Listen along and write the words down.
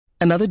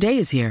Another day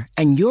is here,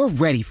 and you're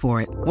ready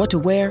for it. What to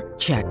wear?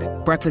 Check.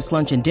 Breakfast,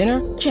 lunch, and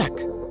dinner? Check.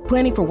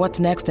 Planning for what's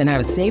next and how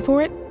to save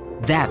for it?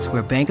 That's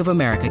where Bank of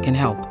America can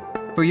help.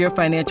 For your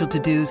financial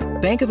to-dos,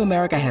 Bank of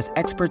America has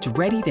experts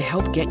ready to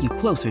help get you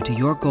closer to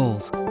your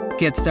goals.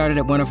 Get started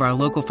at one of our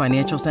local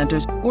financial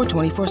centers or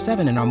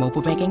 24/7 in our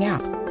mobile banking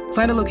app.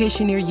 Find a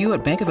location near you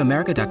at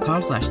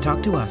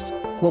bankofamerica.com/talktous.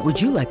 What would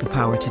you like the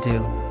power to do?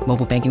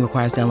 Mobile banking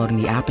requires downloading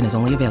the app and is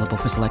only available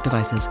for select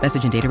devices.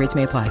 Message and data rates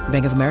may apply.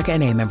 Bank of America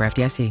N.A., member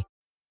FDIC.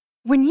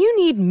 When you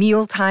need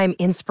mealtime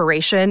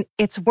inspiration,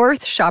 it's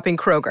worth shopping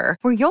Kroger,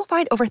 where you'll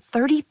find over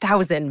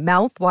 30,000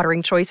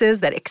 mouth-watering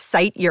choices that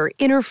excite your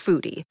inner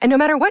foodie. And no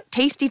matter what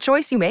tasty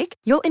choice you make,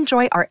 you'll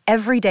enjoy our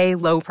everyday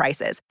low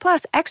prices,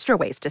 plus extra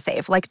ways to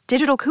save, like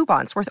digital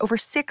coupons worth over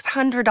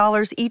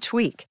 $600 each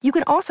week. You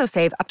can also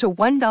save up to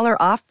 $1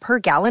 off per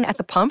gallon at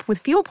the pump with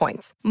fuel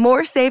points.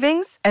 More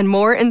savings and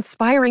more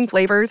inspiring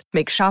flavors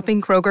make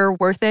shopping Kroger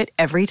worth it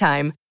every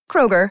time.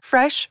 Kroger,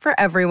 fresh for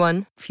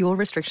everyone. Fuel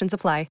restrictions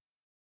apply.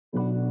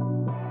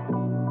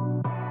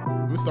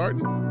 We're starting.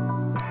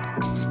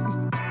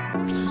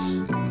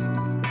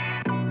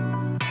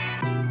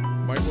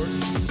 Mic work?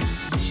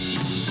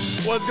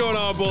 What's going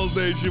on, Bulls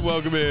Nation?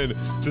 Welcome in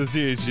to the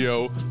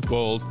CHGO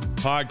Bulls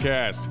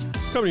Podcast.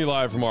 Coming to you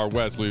live from our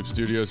West Loop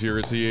studios here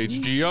at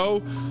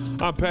CHGO.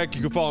 I'm Peck.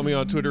 You can follow me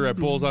on Twitter at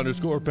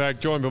Bulls_Peck.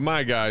 Joined by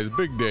my guys,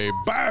 Big Dave,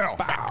 Bow,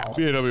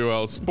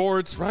 BWL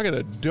Sports. Rocking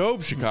a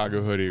dope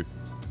Chicago hoodie.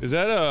 Is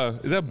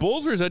that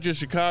Bulls or is that just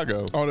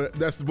Chicago? Oh,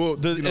 that's the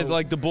Bulls.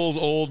 Like the Bulls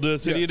old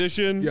city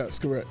edition? Yes,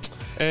 correct.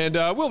 And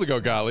Will the Go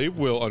Gottlieb,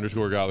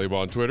 Will_Gottlieb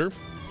on Twitter.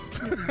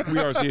 We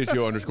are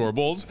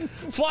CHGO_Bulls.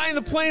 Flying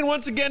the plane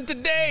once again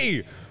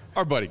today.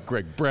 Our buddy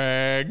Greg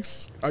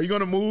Braggs. Are you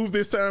going to move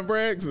this time,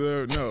 Braggs?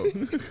 No.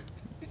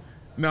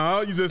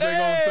 No, you just ain't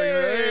going to say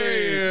that.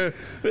 Hey,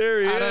 there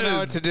he is. I don't know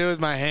what to do with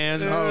my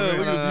hands. Look at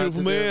the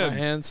beautiful man. My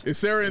hands. Is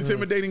Sarah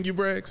intimidating you,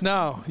 Braggs?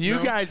 No,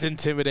 you guys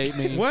intimidate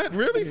me. What?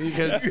 Really?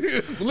 Because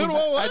little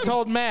old I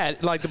told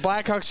Matt, like, the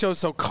Blackhawks show's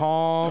so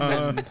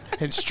calm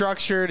and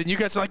structured, and you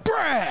guys are like,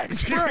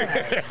 Braggs.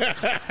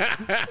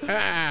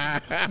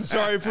 I'm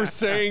sorry for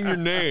saying your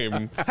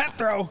name. Hat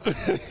throw.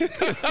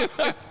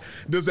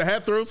 Does the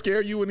hat throw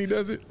scare you when he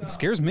does it? It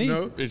scares me.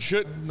 No, It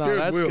should. No,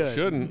 that's Will. good.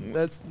 Shouldn't.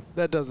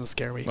 That doesn't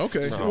scare me.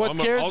 Okay. So No, what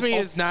scares I'll- me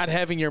is not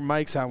having your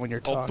mics on when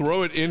you're I'll talking.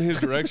 throw it in his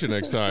direction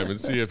next time and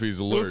see if he's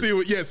alert.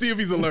 We'll see. See if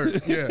he's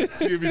alert. Yeah,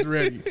 see if he's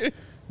ready.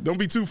 Don't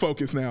be too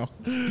focused now.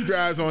 Keep your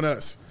eyes on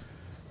us.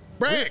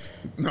 Braggs!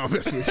 No, I'm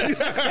messing with you.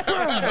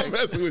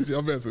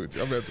 I'm messing with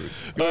you.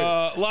 Go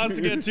ahead. Lots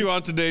to get to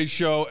on today's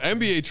show.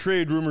 NBA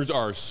trade rumors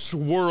are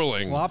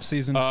swirling. Slop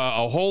season.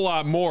 A whole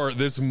lot more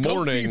this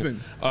morning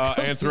season.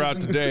 and throughout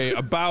today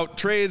about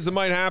trades that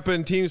might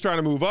happen. Teams trying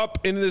to move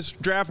up in this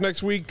draft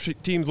next week.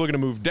 Teams looking to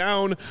move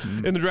down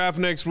in the draft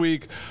next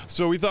week.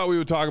 So we thought we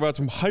would talk about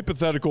some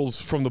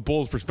hypotheticals from the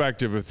Bulls'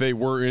 perspective if they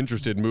were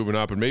interested in moving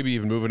up and maybe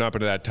even moving up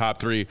into that top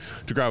three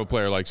to grab a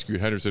player like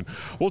Scoot Henderson.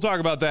 We'll talk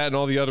about that and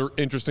all the other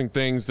interesting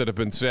things that have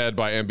been said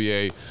by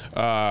NBA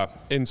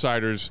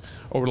insiders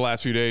over the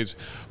last few days.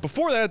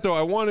 Before that, though,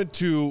 I wanted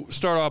to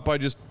start off by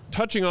just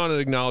touching on and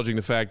acknowledging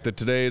the fact that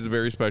today is a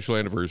very special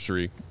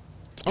anniversary.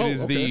 It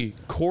is the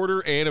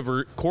quarter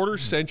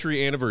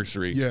century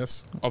anniversary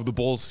of the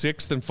Bulls'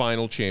 sixth and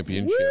final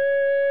championship.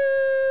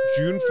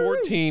 June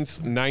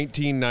 14th,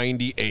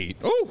 1998.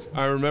 Oh,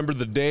 I remember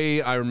the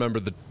day. I remember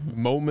the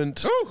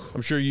moment. Oh,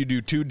 I'm sure you do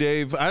too,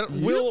 Dave.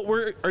 Will,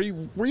 were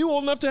you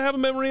old enough to have a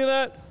memory of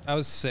that? I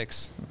was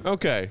 6.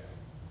 Okay,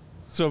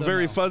 so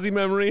very fuzzy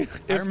memory.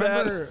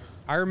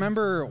 I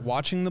remember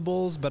watching the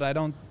Bulls, but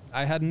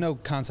I had no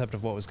concept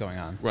of what was going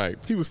on.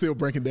 Right. He was still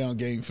breaking down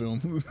game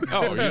film.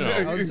 Oh, you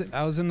know.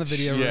 I was in the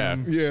video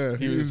room. Yeah,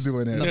 he was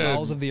doing that. In the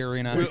balls of the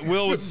arena.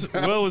 Will was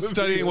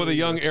studying with a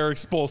young Eric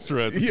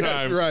Spoelstra at the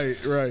time.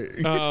 Yes,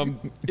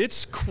 right.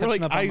 It's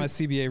Catching up on my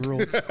CBA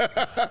rules.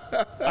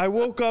 I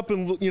woke up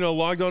and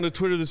logged on to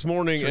Twitter this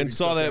morning and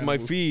saw that in my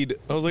feed.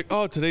 I was like,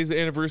 oh, today's the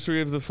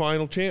anniversary of the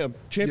final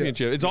championship.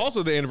 Yeah. It's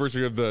also the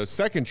anniversary of the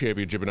second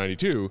championship in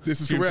 92. This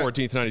is June correct.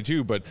 14th,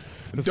 92. But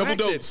the Double fact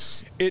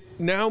dose. that it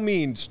now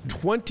means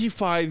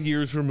 25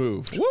 years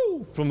removed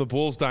from the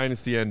Bulls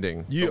dynasty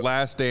ending. Yeah. The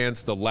last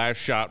dance, the last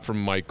shot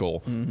from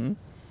Michael. Mm-hmm.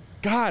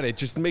 God, it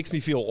just makes me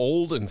feel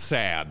old and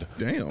sad.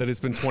 Damn. That it's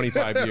been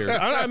 25 years.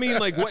 I mean,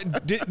 like,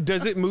 what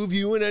does it move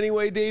you in any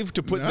way, Dave,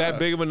 to put that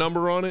big of a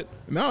number on it?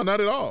 No, not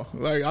at all.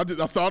 Like I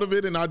thought of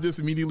it and I just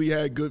immediately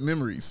had good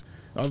memories.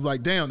 I was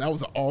like, damn, that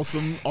was an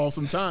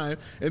awesome time.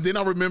 And then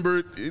I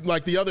remembered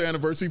like the other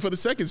anniversary for the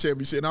second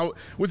championship,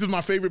 which was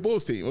my favorite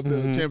Bulls team of the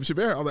championship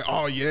era. I was like,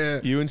 oh yeah.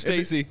 You and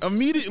Stacy.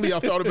 Immediately I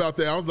thought about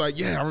that. I was like,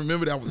 yeah, I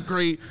remember that was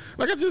great.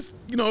 Like I just,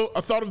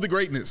 I thought of the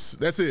greatness.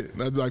 That's it.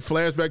 I was like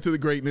flashback to the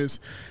greatness.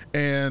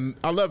 And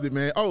I loved it,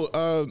 man.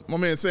 Oh, my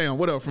man Sam,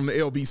 what up from the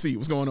LBC?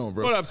 What's going on,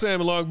 bro? What up,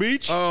 Sam in Long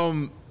Beach?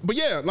 But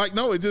yeah, like,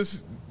 no, it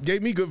just,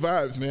 Gave me good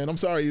vibes, man. I'm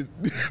sorry. It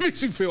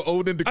makes you feel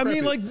old and decrepit. I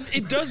mean, like,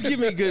 it does give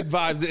me good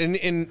vibes,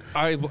 and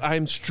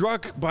I'm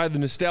struck by the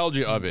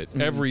nostalgia of it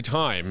every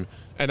time,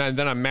 and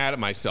then I'm mad at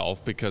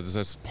myself because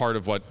that's part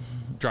of what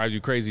drives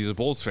you crazy as a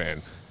Bulls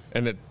fan,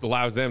 and it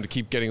allows them to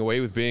keep getting away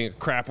with being a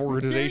crap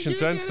organization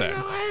since then.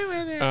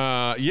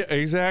 Yeah,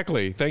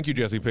 exactly. Thank you,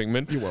 Jesse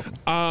Pinkman. You're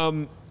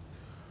welcome.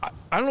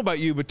 I don't know about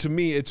you, but to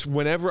me, it's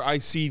whenever I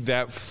see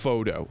that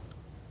photo,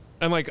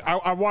 and like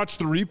I watched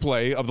the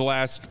replay of the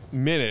last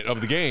minute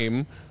of the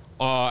game,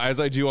 as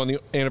I do on the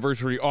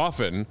anniversary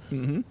often,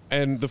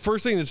 and the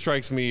first thing that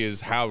strikes me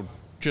is how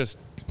just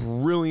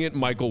brilliant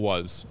Michael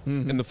was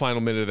in the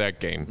final minute of that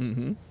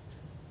game.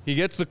 He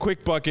gets the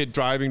quick bucket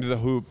driving to the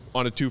hoop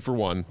on a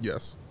 2-for-1.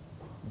 Yes.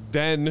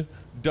 Then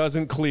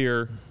doesn't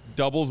clear,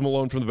 doubles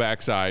Malone from the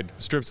backside,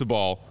 strips the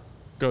ball,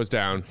 goes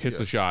down, hits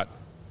the shot,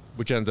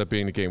 which ends up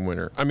being the game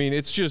winner. I mean,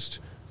 it's just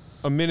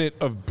a minute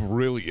of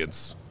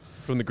brilliance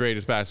from the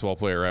greatest basketball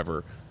player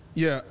ever.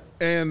 Yeah,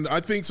 and I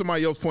think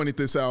somebody else pointed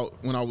this out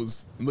when I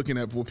was looking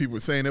at what people were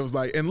saying. It was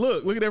like, and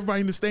look at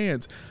everybody in the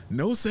stands.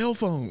 No cell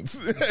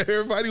phones.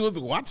 Everybody was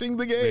watching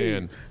the game.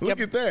 Man.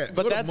 Look at that.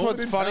 But What a that's what's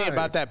moment in funny time.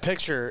 about that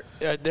picture.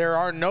 There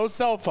are no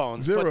cell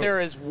phones, Zero. but there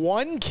is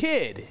one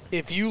kid.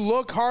 If you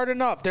look hard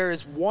enough, there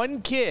is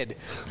one kid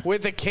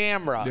with a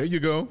camera. There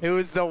you go. It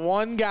was the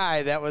one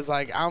guy that was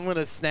like, I'm going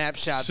to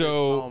snapshot this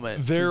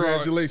moment.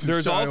 Congratulations,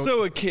 there's child.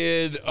 also a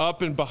kid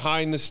up and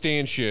behind the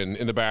stanchion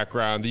in the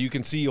background that you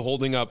can see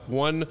holding up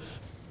one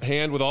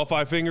hand with all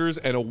 5 fingers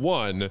and a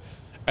 1.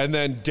 And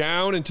then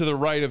down and to the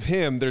right of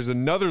him, there's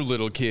another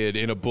little kid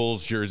in a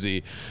Bulls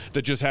jersey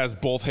that just has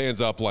both hands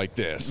up like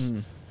this.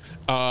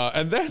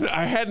 And then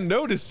I hadn't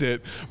noticed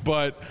it,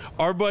 but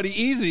our buddy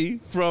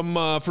Easy from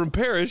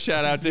Paris,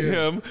 shout out to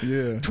him,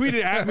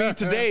 tweeted at me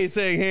today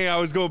saying, hey, I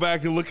was going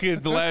back and looking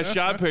at the last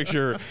shot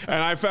picture,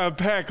 and I found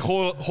Peck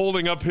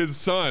holding up his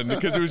son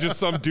because it was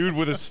just some dude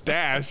with a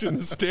stash in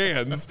the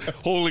stands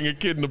holding a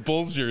kid in a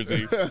Bulls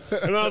jersey.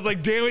 And I was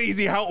like, damn it,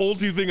 Easy, how old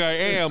do you think I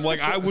am? Like,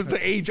 I was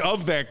the age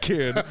of that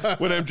kid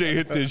when MJ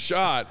hit this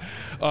shot.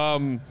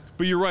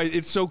 But you're right.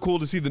 It's so cool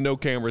to see the no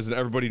cameras and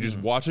everybody just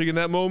watching in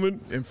that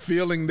moment. And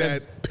feeling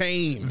that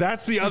pain.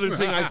 That's the other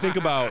thing I think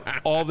about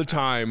all the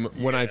time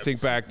when I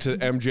think back to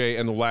MJ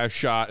and the last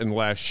shot and the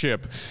last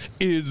chip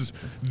is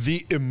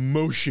the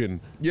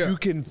emotion you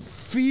can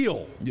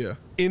feel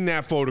in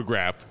that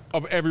photograph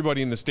of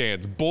everybody in the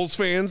stands. Bulls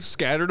fans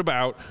scattered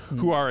about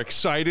who are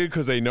excited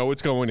because they know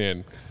it's going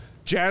in.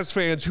 Jazz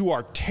fans who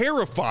are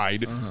terrified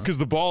because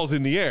the ball's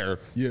in the air.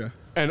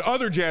 And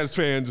other Jazz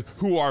fans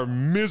who are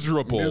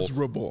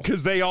miserable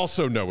because they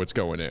also know it's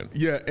going in.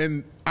 Yeah,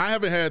 and I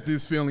haven't had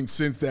this feeling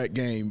since that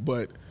game,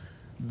 but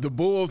the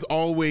Bulls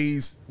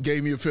always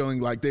gave me a feeling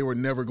like they were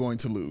never going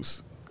to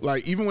lose.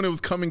 Like, even when it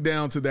was coming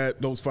down to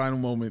those final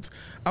moments,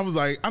 I was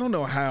like, I don't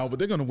know how, but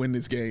they're going to win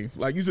this game.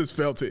 Like, you just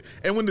felt it.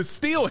 And when the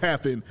steal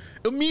happened,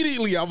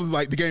 immediately I was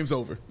like, the game's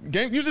over.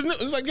 You just knew. It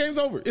was like, game's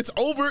over. It's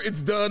over.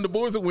 It's done. The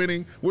Bulls are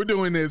winning. We're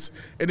doing this.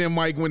 And then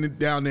Mike went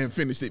down there and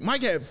finished it.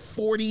 Mike had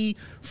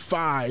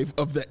 45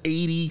 of the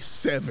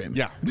 87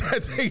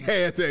 that they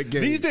had that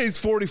game. These days,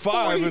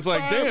 45 is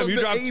like, damn, you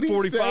dropped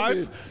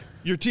 45?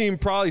 Your team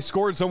probably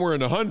scored somewhere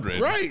in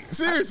 100. Right.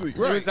 Seriously.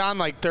 Right. It was on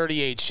like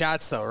 38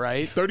 shots, though,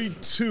 right?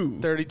 32.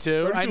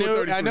 32?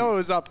 I know it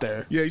was up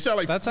there. Yeah, he shot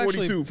like That's 42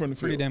 actually from the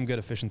pretty field. damn good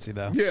efficiency,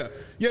 though. Yeah,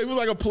 it was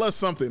like a plus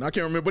something. I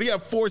can't remember. But he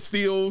had 4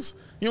 steals.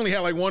 He only had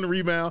like 1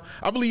 rebound.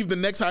 I believe the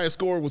next highest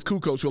scorer was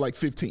Kukoc with like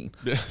 15.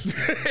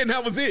 And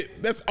that was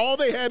it. That's all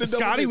they had to do.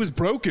 Scotty was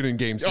broken in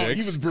game 6. Oh, he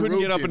was broken.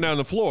 Couldn't get up and down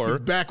the floor. His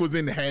back was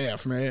in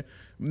half, man.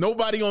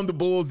 Nobody on the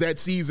Bulls that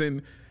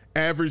season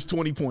averaged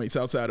 20 points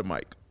outside of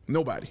Mike.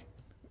 Nobody.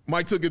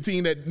 Mike took a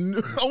team that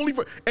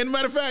and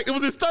matter of fact, it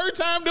was his 3rd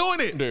time doing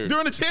it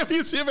during the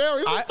championship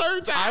era. It was his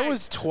 3rd time. I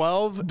was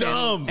 12.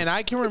 Dumb. And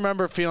I can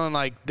remember feeling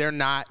like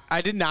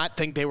I did not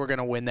think they were going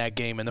to win that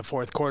game in the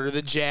 4th quarter.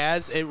 The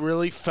Jazz, it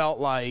really felt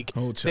like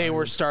they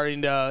were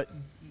starting to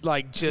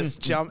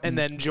just jump. And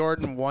then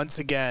Jordan once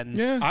again.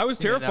 Yeah. I was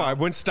terrified.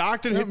 When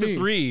Stockton hit the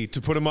 3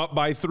 to put him up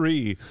by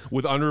 3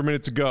 with under a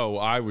minute to go,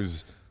 I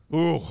was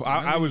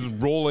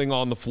rolling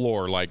on the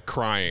floor, like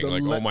crying,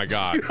 oh my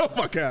God. Oh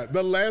my God.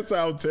 The last time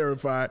I was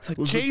terrified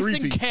was Jason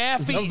the 3-peat.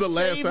 Caffey,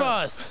 save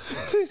us.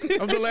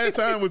 That was the last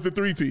time was the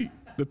 3-peat.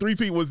 The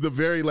 3-peat was the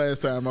very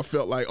last time I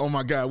felt like, oh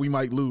my God, we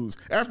might lose.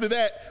 After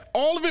that,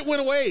 all of it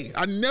went away.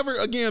 I never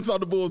again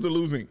thought the Bulls were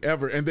losing,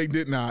 ever, and they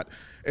did not.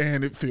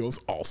 And it feels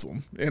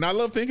awesome. And I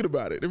love thinking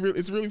about it.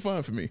 It's really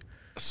fun for me.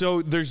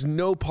 So there's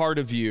no part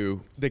of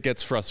you that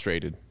gets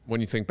frustrated when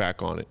you think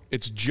back on it.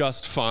 It's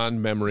just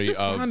fond memory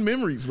fond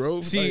memories,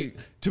 bro. See,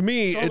 to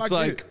me,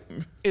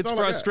 it's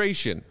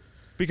frustration.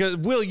 Because,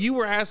 Will, you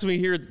were asking me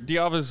here at the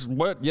office,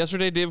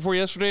 day before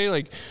yesterday?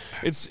 Like,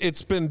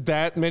 it's been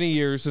that many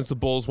years since the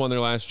Bulls won their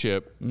last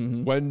chip.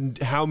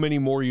 How many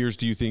more years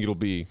do you think it'll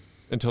be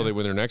until they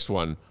win their next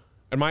one?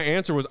 And my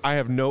answer was, I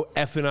have no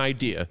effing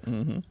idea.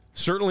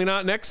 Certainly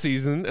not next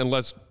season,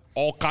 unless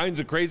all kinds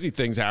of crazy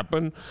things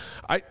happen.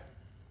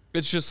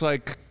 It's just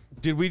like,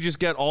 did we just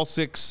get all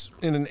 6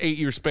 in an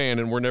 8-year span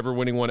and we're never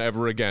winning one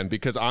ever again?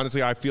 Because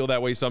honestly, I feel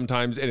that way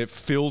sometimes, and it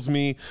fills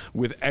me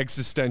with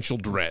existential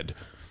dread.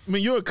 I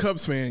mean, you're a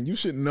Cubs fan. You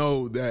should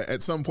know that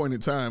at some point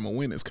in time, a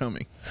win is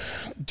coming.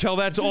 Tell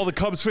that to all the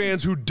Cubs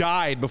fans who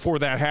died before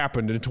that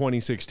happened in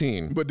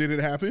 2016. But did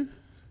it happen?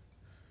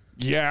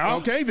 Yeah.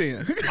 Okay,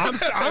 then.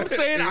 I'm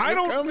saying I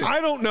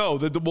don't know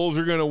that the Bulls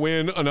are going to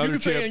win another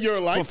chip in your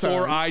lifetime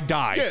before I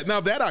die. Yeah,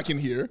 now that I can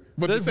hear.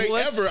 But to say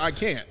ever, I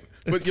can't.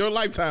 But your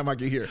lifetime, I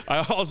can hear.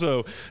 I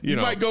also, you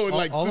know. might go in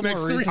like the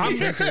next 3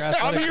 years.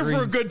 I'm here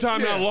for a good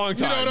time, not a long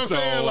time. You know what I'm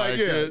saying? Like,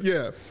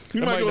 yeah.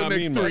 You might go in the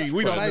next 3.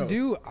 We don't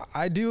know.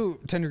 I do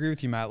tend to agree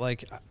with you, Matt.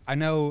 Like, I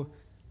know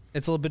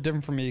it's a little bit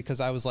different for me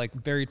because I was like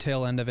very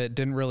tail end of it.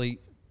 Didn't really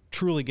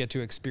truly get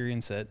to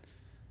experience it.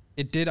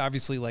 It did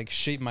obviously like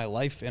shape my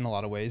life in a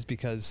lot of ways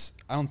because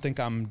I don't think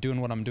I'm doing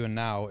what I'm doing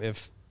now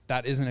if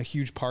that isn't a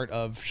huge part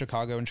of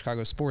Chicago and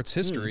Chicago sports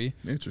history.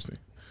 Interesting.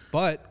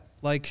 But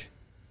like,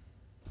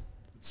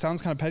 it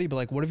sounds kind of petty, but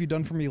like, what have you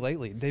done for me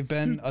lately? They've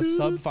been a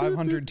sub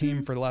 500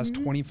 team for the last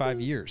 25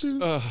 years.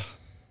 Yeah,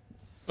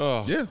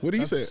 what do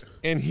you say?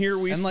 And here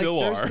we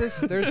still are.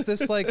 There's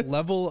this like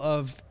level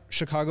of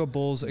Chicago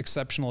Bulls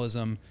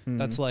exceptionalism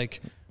that's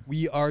like,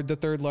 we are the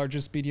 3rd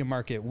largest media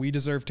market. We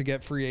deserve to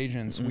get free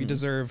agents. We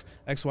deserve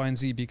X, Y, and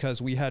Z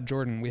because we had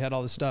Jordan. We had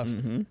all this stuff.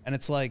 And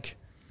it's like,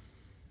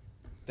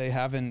 they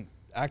haven't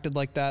acted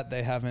like that.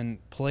 They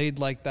haven't played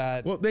like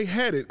that. Well, they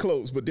had it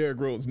close, but Derrick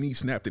Rose's knee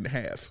snapped in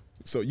half.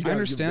 So you I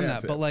understand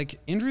that, but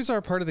like injuries are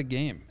a part of the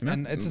game.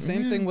 And it's the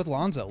same thing with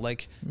Lonzo.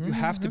 Like you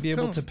have to be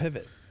able to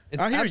pivot.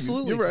 It's I hear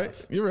absolutely you.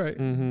 tough. You're right.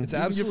 It's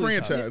absolutely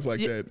your franchise tough.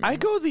 like that. I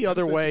go the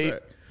other way.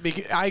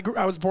 I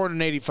was born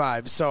in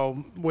 '85, so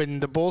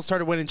when the Bulls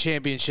started winning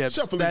championships,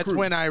 that's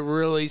when I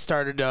really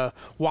started to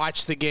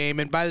watch the game.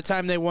 And by the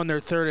time they won their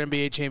 3rd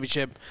NBA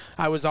championship,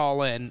 I was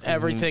all in.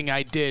 Everything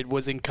I did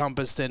was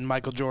encompassed in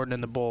Michael Jordan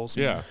and the Bulls.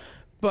 Yeah.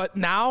 But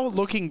now,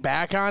 looking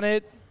back on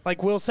it,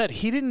 like Will said,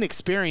 he didn't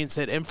experience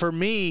it. And for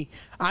me,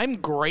 I'm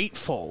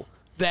grateful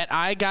that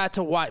I got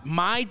to watch.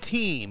 My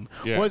team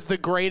was the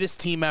greatest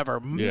team ever.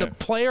 The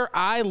player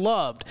I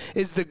loved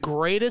is the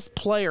greatest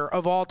player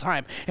of all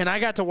time. And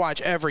I got to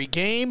watch every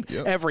game,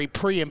 every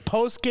pre- and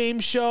post-game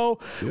show,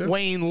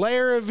 Wayne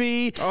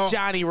Larrivee,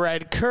 Johnny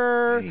Red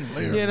Kerr,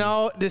 you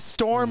know, the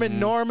Storm and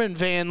Norman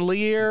Van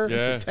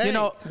Leer. You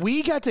know,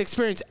 we got to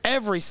experience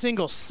every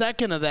single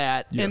second of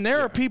that. And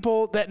there are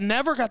people that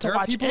never got to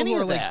watch any of that. There are people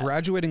who are like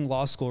graduating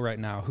law school right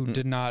now who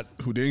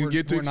didn't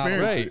get to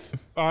experience it.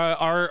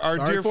 Our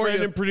dear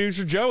friend and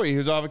producer Joey,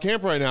 who's off at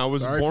camp right now,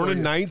 was born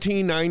in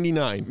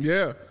 1999.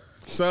 Yeah.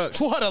 Sucks.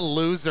 What a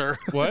loser.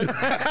 What?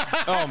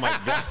 Oh, my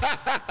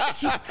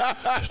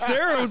God.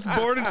 Sarah was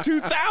born in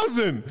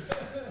 2000.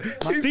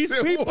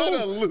 These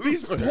people,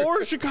 these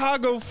poor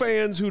Chicago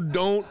fans who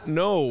don't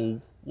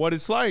know what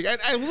it's like.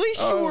 At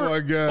least you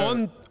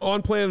were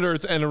on planet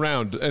Earth and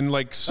around and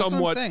like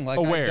somewhat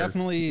aware. I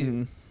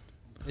definitely,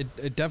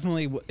 it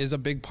definitely is a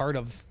big part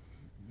of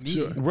me.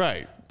 Sure.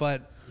 Right.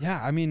 But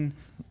yeah, I mean,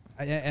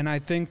 and I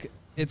think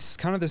it's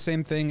kind of the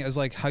same thing as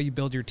like how you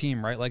build your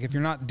team, right? Like if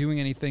you're not doing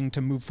anything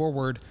to move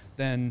forward,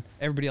 then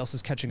everybody else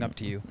is catching up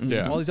to you.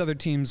 Yeah. All these other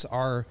teams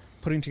are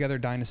putting together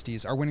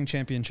dynasties, are winning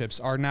championships,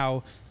 are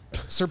now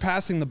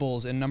surpassing the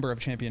Bulls in number of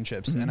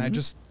championships. And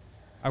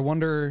I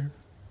wonder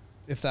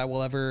if that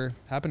will ever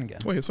happen again.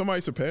 Wait, has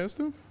somebody surpassed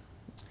them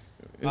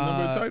in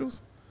number of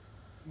titles?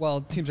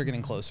 Well, teams are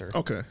getting closer.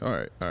 Okay, all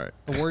right.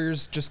 The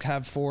Warriors just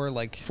have 4,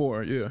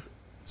 yeah.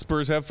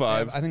 Spurs have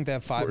 5. I think they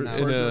have 5 now.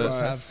 Spurs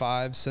have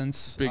 5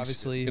 since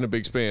obviously in a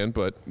big span,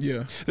 but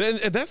yeah.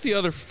 And that's the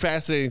other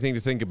fascinating thing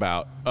to think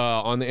about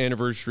on the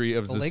anniversary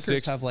of the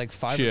Lakers 6th have like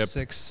 5 chip. or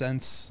 6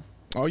 since.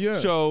 Oh yeah.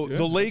 So yeah,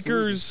 the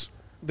Lakers,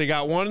 they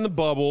got 1 in the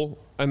bubble,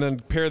 and then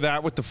pair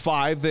that with the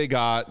 5 they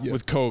got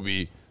with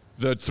Kobe,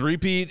 the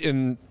 3-peat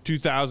in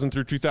 2000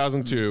 through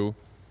 2002,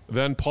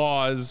 then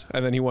pause,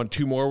 and then he won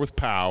 2 more with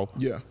Pau.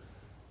 Yeah.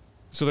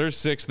 So there's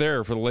 6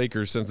 there for the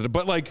Lakers since.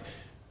 But like,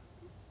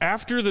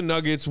 after the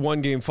Nuggets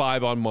won Game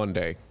 5 on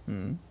Monday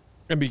and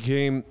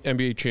became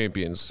NBA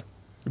champions,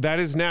 that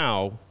is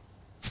now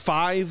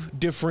 5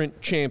 different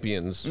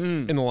champions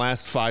in the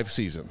last 5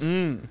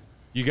 seasons.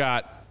 You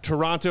got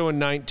Toronto in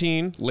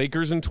 19,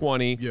 Lakers in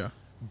 20,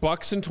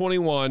 Bucks in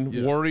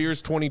 21,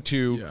 Warriors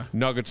 22,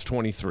 Nuggets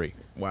 23.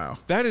 Wow.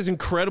 That is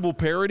incredible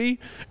parity,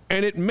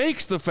 and it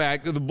makes the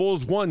fact that the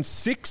Bulls won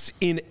 6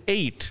 in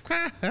 8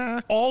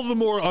 all the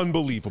more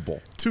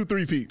unbelievable. 2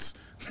 3-peats.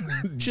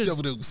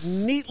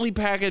 Just neatly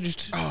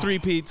packaged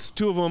 3-peats,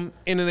 2 of them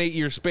in an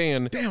 8-year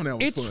span. Damn, that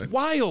was it's fun.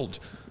 Wild.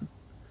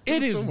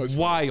 It is so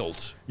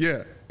wild.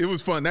 Yeah, it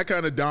was fun. That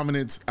kind of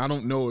dominance, I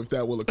don't know if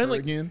that will occur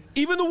again.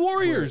 Even the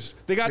Warriors,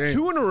 they got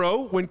 2 in a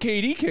row when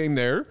KD came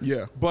there.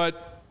 Yeah.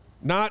 But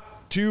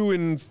not 2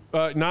 in,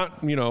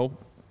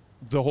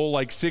 the whole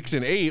like 6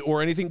 and 8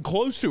 or anything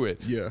close to it.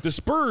 Yeah. The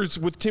Spurs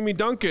with Timmy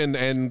Duncan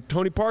and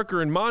Tony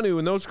Parker and Manu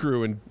and those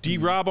crew and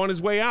D-Rob on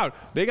his way out,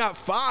 they got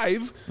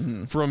 5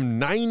 from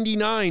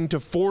 99 to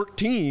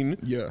 14.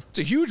 Yeah. It's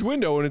a huge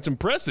window and it's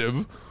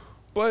impressive,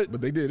 but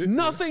they did it.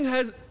 Nothing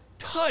has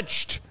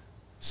touched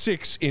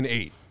 6 in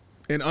 8.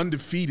 And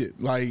undefeated,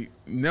 like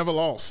never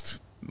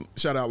lost.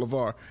 Shout out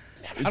LeVar.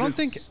 I don't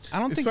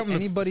think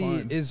anybody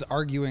is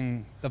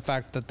arguing the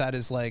fact that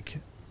is like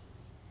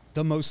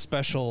the most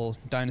special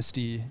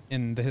dynasty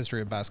in the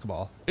history of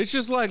basketball. It's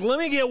just like, let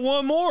me get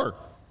one more.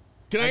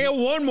 Can I get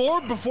one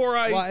more before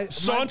I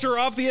saunter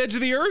off the edge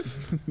of the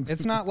earth?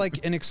 It's not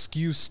like an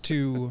excuse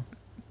to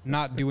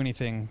not do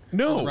anything for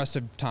the rest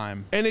of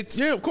time. And it's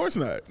of course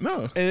not.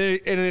 No. And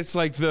it's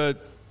like the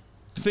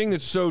thing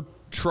that's so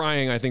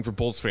trying, I think, for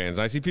Bulls fans.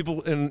 I see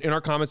people in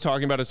our comments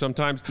talking about it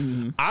sometimes.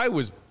 Mm-hmm. I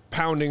was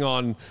pounding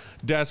on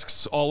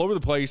desks all over the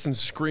place and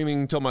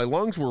screaming until my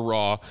lungs were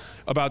raw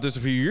about this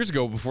a few years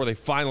ago before they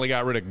finally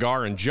got rid of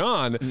Gar and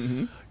John.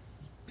 Mm-hmm.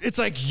 It's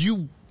like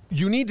you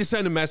need to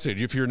send a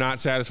message if you're not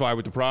satisfied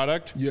with the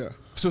product. Yeah.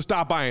 So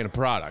stop buying a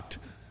product.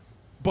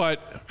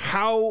 But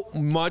how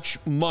much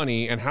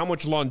money and how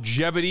much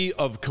longevity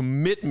of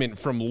commitment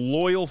from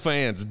loyal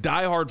fans,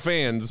 diehard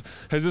fans,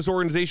 has this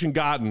organization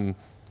gotten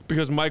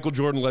because Michael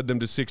Jordan led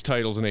them to 6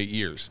 titles in 8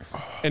 years?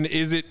 And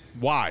is it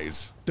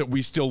wise that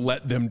we still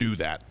let them do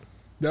that?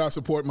 That I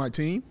support my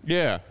team?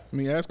 Yeah. I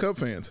mean, ask Cub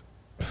fans.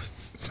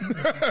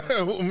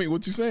 I mean,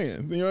 what you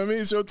saying? You know what I mean?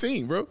 It's your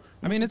team, bro.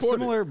 I mean, it's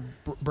similar.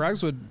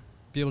 Braggs would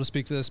be able to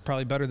speak to this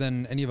probably better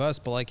than any of us,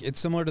 but like it's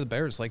similar to the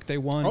Bears. Like they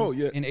won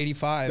in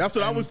 '85. That's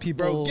what I was.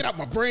 Bro, get out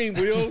my brain,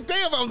 Will.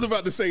 Damn, I was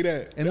about to say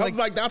that. And I was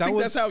like, I think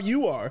that's how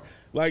you are.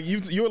 Like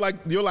you're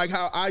like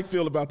how I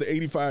feel about the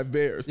 '85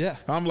 Bears. Yeah,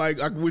 I'm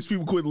like, I wish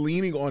people quit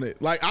leaning on it.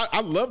 Like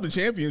I love the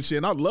championship,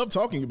 and I love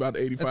talking about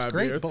the '85 that's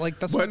great, Bears. But like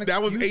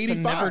that was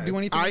 '85. Never do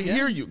anything I again.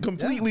 hear you.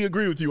 Completely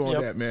agree with you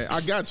on that, man. I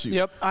got you.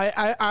 Yep.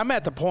 I'm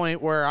at the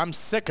point where I'm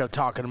sick of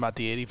talking about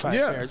the '85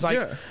 Bears.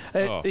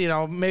 Like, you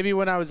know, maybe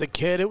when I was a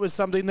kid, it was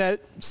something that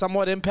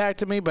somewhat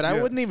impacted me, but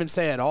I wouldn't even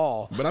say at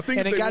all. But I think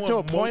and it got to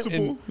a point,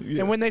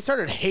 and when they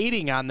started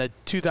hating on the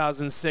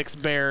 2006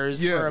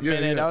 Bears for a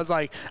minute, I was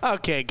like,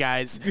 okay,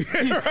 guys.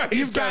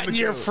 You've gotten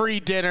your free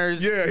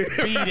dinners. Yeah.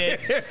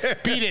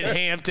 Beat it,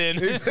 Hampton.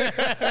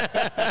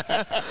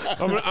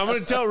 I'm going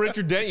to tell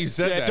Richard Dent you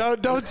said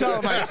that. Don't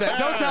tell him I said.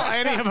 Don't tell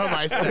any of them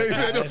I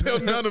said. Don't tell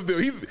none of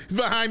them. He's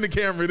behind the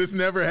camera. This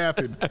never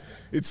happened.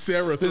 It's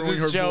Sarah throwing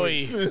her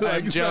Joey. voice.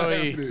 Like, I'm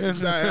Joey. It's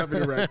not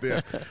happening right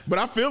there. But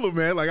I feel him,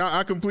 man. Like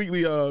I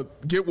completely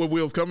get where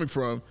Will's coming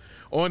from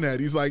on that.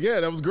 He's like, yeah,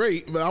 that was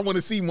great, but I want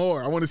to see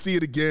more. I want to see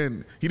it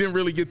again. He didn't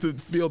really get to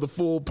feel the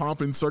full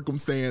pomp and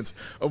circumstance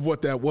of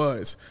what that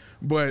was.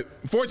 But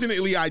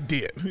fortunately, I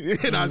did,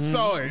 and I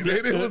saw it.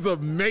 And it was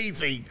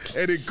amazing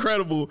and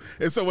incredible.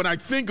 And so when I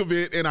think of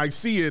it and I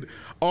see it,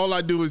 all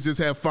I do is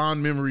just have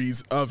fond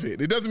memories of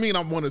it. It doesn't mean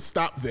I want to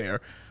stop there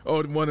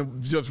or want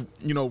to just,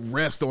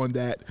 rest on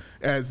that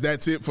as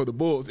that's it for the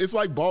Bulls. It's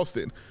like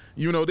Boston.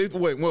 They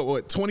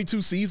what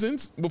 22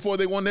 seasons before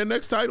they won their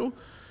next title?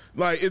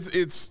 Like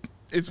it's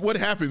what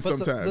happens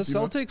sometimes. The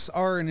Celtics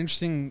are an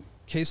interesting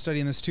case study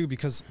in this too,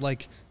 because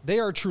like they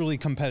are truly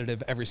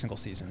competitive every single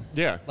season.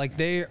 Yeah. Like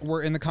they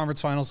were in the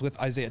conference finals with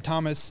Isaiah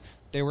Thomas.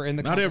 They were in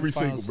the conference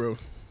finals. Not every single,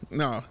 bro.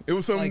 No, it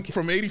was something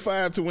from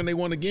 85 to when they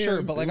won again.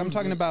 Sure, but like I'm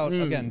talking about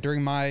again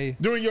during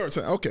your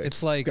time. Okay.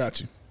 It's like,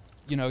 got you.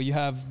 You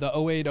have the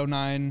 08,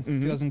 09,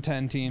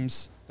 2010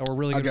 teams that were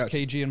really good with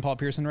KG and Paul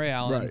Pierce and Ray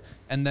Allen. Right.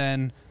 And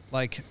then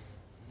like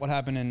what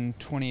happened in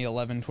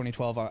 2011,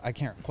 2012, I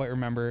can't quite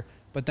remember.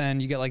 But then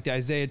you get like the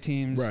Isaiah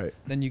teams. Right.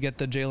 Then you get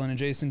the Jalen and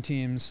Jason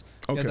teams.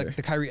 You Okay. get, like,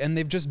 the Kyrie. And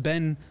they've just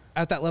been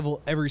at that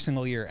level every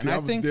single year. See, and I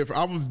was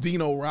different. I was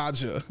Dino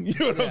Raja. You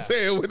know what I'm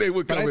saying? When they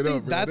were coming I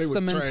think up. That's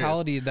the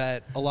mentality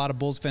that a lot of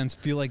Bulls fans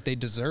feel like they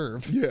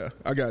deserve. Yeah,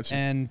 I got you.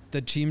 And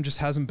the team just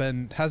has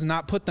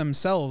not put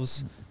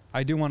themselves.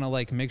 I do want to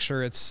like make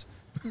sure it's,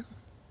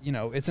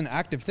 it's an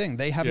active thing.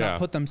 They have not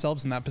put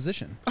themselves in that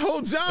position.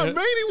 Oh, John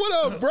Maney,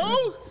 what up,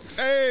 bro?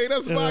 Hey,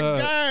 that's my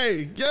guy.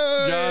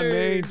 Yo, John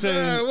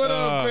Mason. What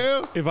up,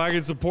 Bill? If I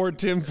could support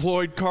Tim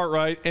Floyd,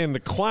 Cartwright, and the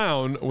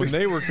Clown when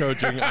they were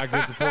coaching, I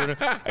could support it.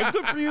 It's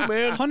good for you,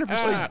 man.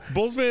 100%.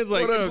 Bulls fans,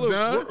 like, What up,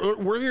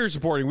 John? we're here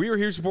supporting. We were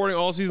here supporting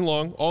all season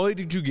long, all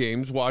 82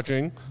 games,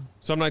 watching.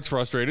 Some nights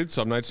frustrated,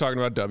 some nights talking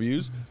about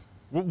W's.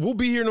 We'll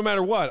be here no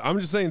matter what. I'm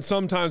just saying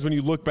sometimes when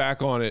you look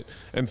back on it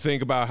and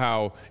think about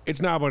how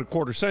it's now about a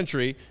quarter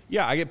century,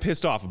 I get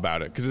pissed off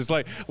about it because it's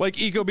like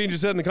Eco Bean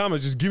just said in the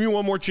comments, just give me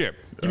one more chip.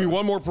 Give me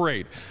one more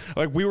parade.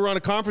 Like we were on a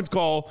conference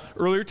call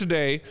earlier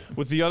today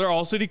with the other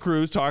All-City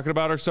crews talking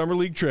about our summer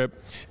league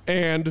trip,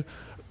 and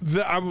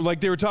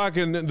they were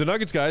talking, the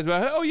Nuggets guys,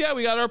 about, we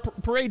got our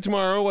parade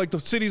tomorrow. Like the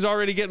city's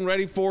already getting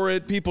ready for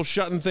it. People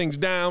shutting things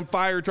down,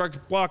 fire trucks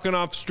blocking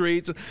off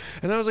streets.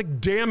 And I was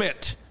like, damn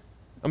it.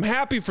 I'm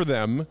happy for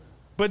them,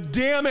 but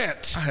damn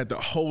it. I had the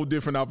whole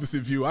different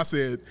opposite view. I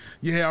said,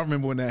 I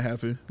remember when that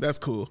happened. That's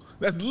cool.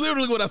 That's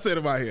literally what I said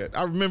in my head.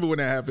 I remember when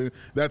that happened.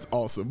 That's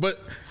awesome.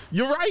 But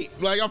you're right.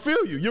 Like, I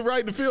feel you. You're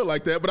right to feel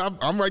like that, but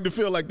I'm right to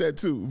feel like that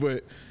too.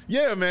 But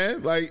yeah,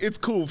 man, like it's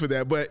cool for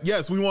that. But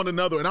yes, we want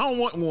another. And I don't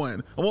want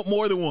one. I want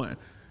more than one.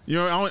 You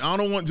know, I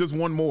don't want just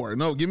one more.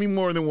 No, give me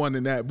more than one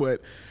than that.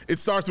 But it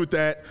starts with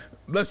that.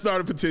 Let's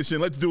start a petition.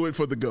 Let's do it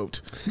for the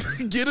GOAT.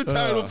 Get a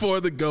title for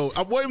the GOAT.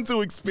 I want him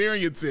to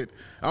experience it.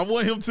 I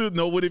want him to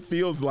know what it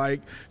feels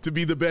like to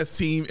be the best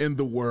team in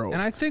the world.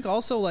 And I think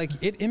also, like,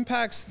 it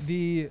impacts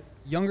the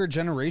younger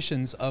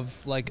generations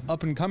of, like,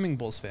 up-and-coming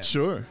Bulls fans.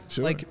 Sure.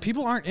 Like,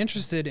 people aren't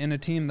interested in a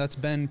team that's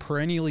been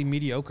perennially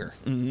mediocre.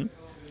 Mm-hmm.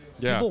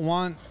 Yeah. People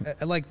want,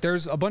 like,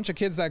 there's a bunch of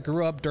kids that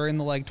grew up during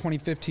the, like,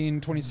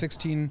 2015,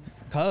 2016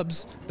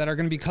 Cubs that are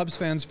going to be Cubs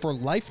fans for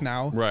life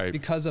now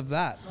because of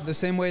that. The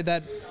same way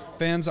that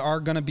fans are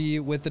going to be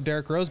with the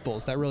Derrick Rose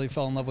Bulls that really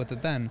fell in love with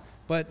it then.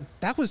 But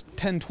that was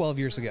 10, 12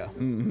 years ago.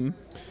 Mm-hmm.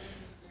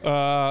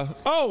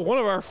 One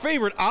of our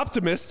favorite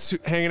optimists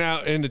hanging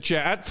out in the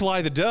chat,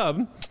 Fly the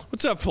Dub.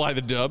 What's up, Fly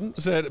the Dub?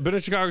 Said, been a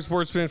Chicago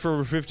sports fan for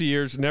over 50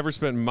 years, never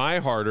spent my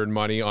hard-earned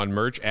money on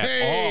merch at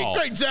all.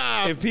 Great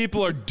job. If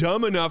people are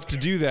dumb enough to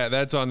do that,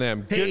 that's on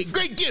them. Hey,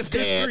 great gift, Dad.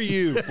 Good for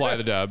you, Fly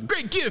the Dub.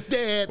 Great gift,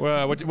 Dad.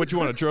 What you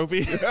want, a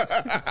trophy?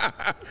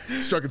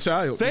 Struck a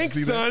child.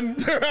 Thanks, son.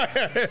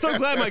 So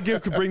glad my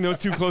gift could bring those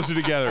two closer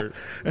together.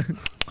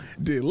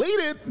 Delete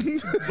it.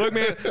 Look,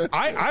 man,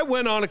 I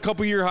went on a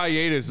couple-year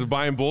hiatus of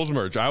buying Bulls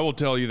merch. I will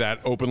tell you that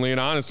openly and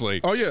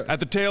honestly. Oh, yeah. At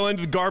the tail end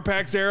of the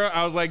Garpax era,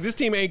 I was like, this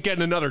team ain't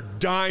getting another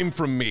dime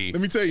from me.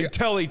 Let me tell you.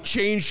 Until they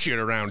change shit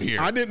around here.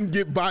 I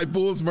didn't buy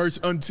Bulls merch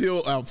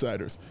until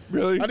Outsiders.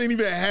 Really? I didn't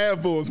even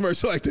have Bulls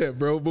merch like that,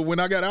 bro. But when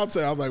I got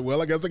Outside, I was like,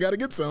 well, I guess I got to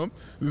get some.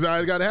 This is how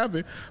it got to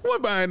happen. I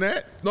wasn't buying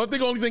that.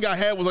 The only thing I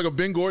had was like a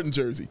Ben Gordon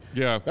jersey.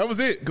 Yeah. That was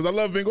it, because I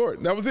love Ben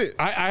Gordon. That was it.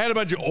 I had a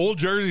bunch of old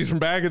jerseys from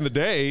back in the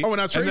day. Oh,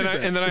 and I traded that.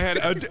 And then I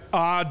had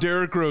a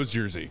Derrick Rose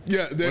jersey.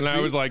 Yeah. When I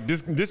was like,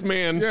 this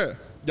man, yeah.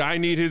 I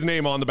need his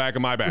name on the back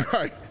of my back.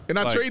 Right. And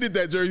I traded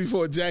that jersey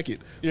for a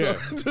jacket. Yeah.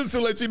 So just to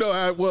let you know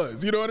how it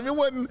was. You know what I mean? It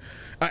wasn't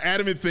an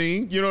adamant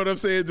thing. You know what I'm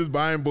saying? Just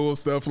buying Bull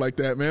stuff like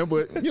that, man.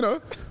 But, you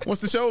know,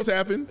 once the shows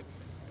happen,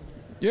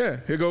 yeah,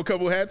 here go a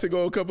couple hats, here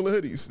go a couple of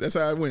hoodies. That's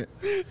how it went.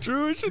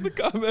 Drewish in the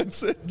comments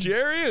said,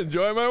 Jerry,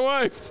 enjoy my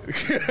wife.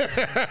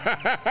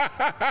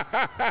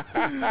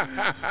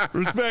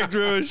 Respect,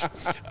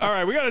 Drewish. All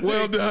right, we got to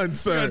well done,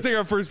 sir. We got to take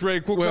our first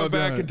break. We'll come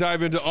back and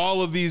dive into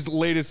all of these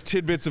latest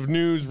tidbits of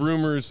news,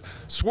 rumors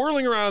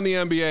swirling around the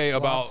NBA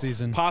about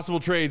possible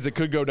trades that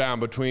could go down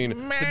between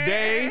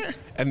today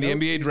and the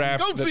NBA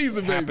draft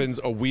that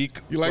happens a week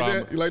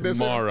from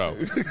tomorrow.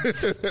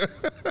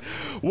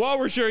 While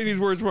we're sharing these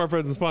words from our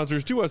friends and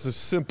sponsors, do us a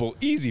simple,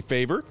 easy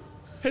favor.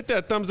 Hit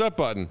that thumbs up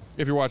button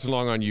if you're watching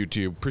along on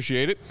YouTube.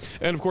 Appreciate it.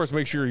 And, of course,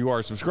 make sure you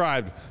are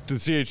subscribed to the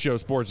CHGO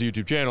Sports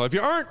YouTube channel. If you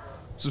aren't,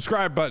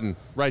 subscribe button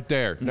right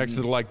there next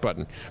to the like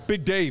button.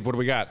 Big Dave, what do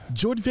we got?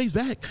 Jordan Faye's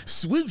back.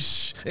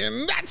 Swoosh.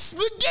 And that's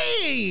the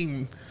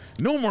game.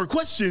 No more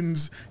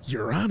questions,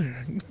 Your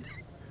Honor.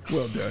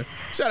 Well done.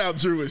 Shout out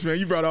Drewish, man.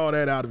 You brought all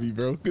that out of me,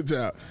 bro. Good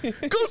job.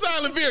 Goose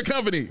Island Beer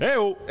Company.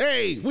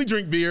 Hey, we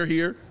drink beer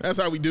here. That's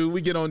how we do.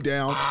 We get on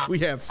down. We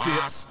have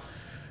sips.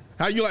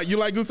 How you like? You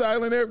like Goose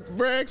Island there,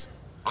 Braggs?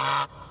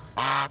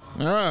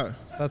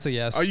 That's a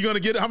yes. Are you gonna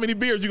get? How many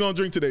beers you gonna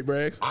drink today,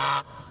 Braggs?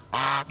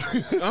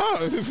 Oh,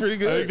 it's pretty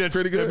good. I think that's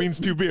pretty good. That means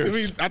 2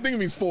 beers. I think it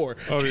means 4.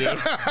 Oh yeah.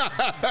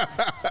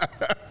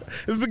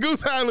 It's the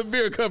Goose Island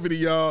Beer Company,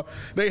 y'all.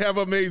 They have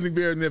amazing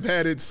beer, and they've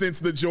had it since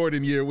the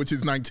Jordan year, which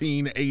is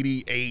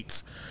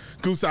 1988.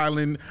 Goose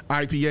Island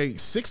IPA,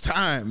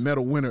 6-time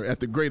medal winner at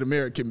the Great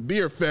American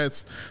Beer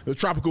Fest. The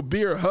Tropical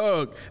Beer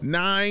Hug,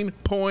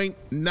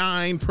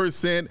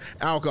 9.9%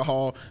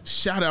 alcohol.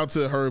 Shout out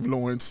to Herb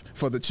Lawrence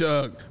for the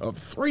chug of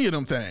 3 of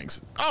them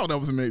things. Oh, that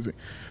was amazing.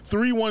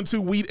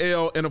 312 Wheat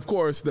Ale, and of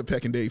course, the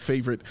Peck and Day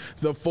favorite,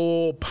 the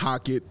Full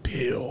Pocket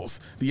Pills.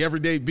 The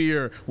everyday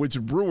beer which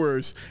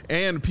brewers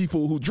and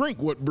people who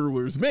drink what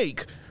brewers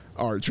make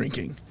are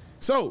drinking.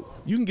 So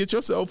you can get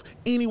yourself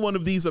any one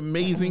of these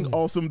amazing,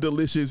 awesome,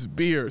 delicious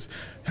beers.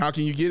 How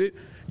can you get it?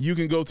 You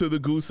can go to the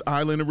Goose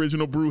Island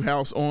Original Brew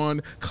House on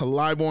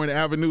Clybourne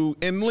Avenue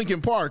in Lincoln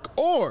Park,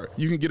 or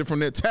you can get it from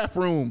their tap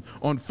room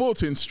on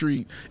Fulton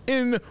Street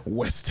in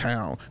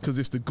Westtown, because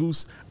it's the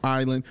Goose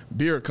Island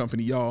Beer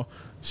Company, y'all.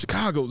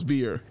 Chicago's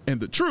beer and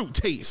the true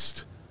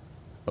taste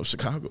of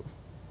Chicago.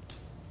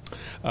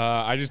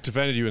 I just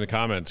defended you in the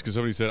comments because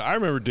somebody said, I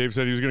remember Dave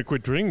said he was going to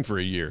quit drinking for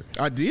a year.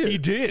 I did. He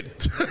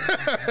did.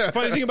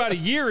 Funny thing about a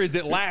year is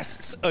it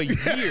lasts a year.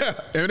 Yeah.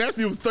 And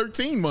actually it was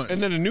 13 months. And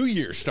then a new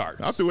year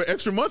starts. I threw an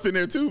extra month in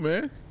there too,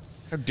 man.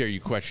 How dare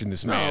you question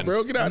this man? Nah,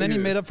 bro, get out of here. And then he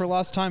made up for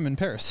lost time in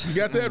Paris. You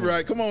got that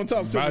right. Come on,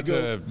 talk to me. About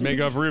to make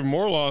up for even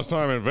more lost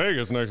time in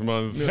Vegas next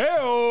month. Yeah.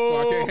 Hey-o! So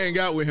I can't hang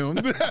out with him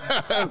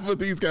for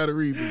these kind of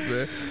reasons,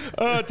 man.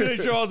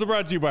 Today's show also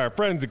brought to you by our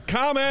friends at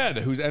ComEd,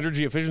 whose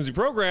energy efficiency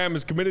program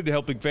is committed to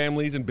helping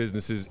families and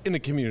businesses in the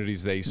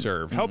communities they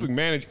serve, helping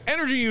manage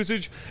energy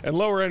usage and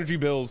lower energy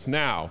bills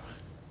now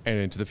and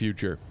into the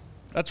future.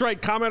 That's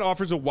right, ComEd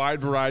offers a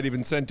wide variety of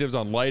incentives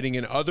on lighting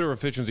and other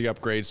efficiency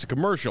upgrades to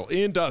commercial,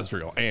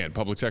 industrial, and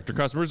public sector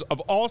customers of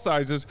all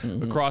sizes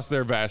across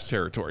their vast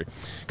territory.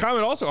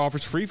 ComEd also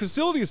offers free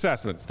facility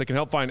assessments that can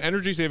help find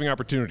energy-saving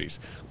opportunities,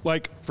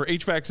 like for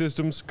HVAC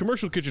systems,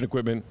 commercial kitchen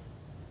equipment,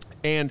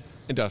 and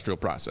industrial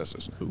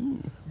processes. Ooh.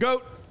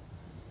 GOAT.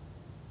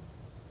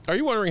 Are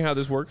you wondering how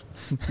this works?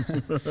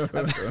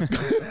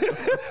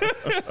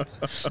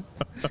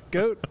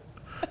 Goat.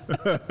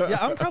 Yeah,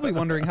 I'm probably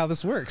wondering how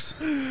this works.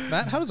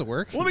 Matt, how does it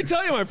work? Let me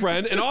tell you, my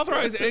friend, an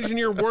authorized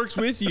engineer works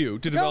with you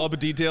to develop a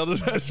detailed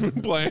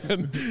assessment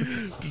plan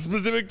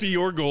specific to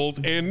your goals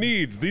and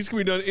needs. These can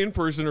be done in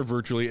person or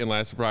virtually and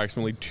last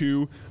approximately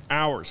 2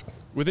 hours.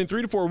 Within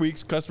 3 to 4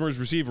 weeks, customers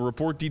receive a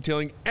report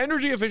detailing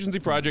energy efficiency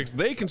projects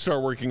they can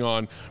start working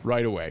on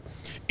right away.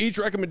 Each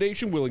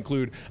recommendation will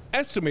include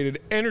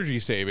estimated energy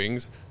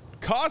savings,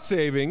 cost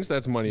savings,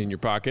 that's money in your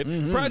pocket,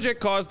 project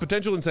cost,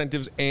 potential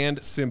incentives,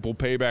 and simple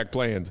payback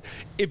plans.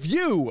 If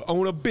you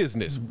own a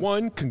business,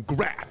 1,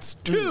 congrats.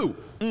 2,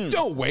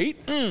 don't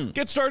wait.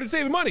 Get started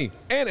saving money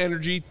and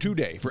energy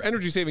today. For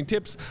energy saving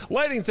tips,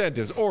 lighting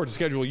incentives, or to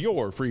schedule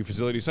your free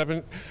facility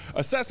assessment,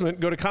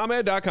 go to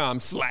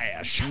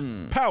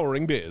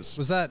ComEd.com/poweringbiz.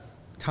 Was that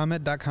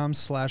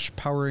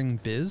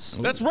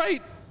ComEd.com/poweringbiz? That's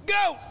right.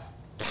 Go!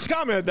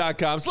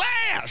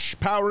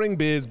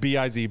 ComEd.com/poweringbiz,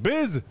 B-I-Z,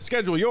 biz.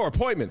 Schedule your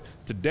appointment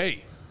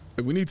today.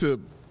 We need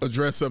to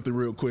address something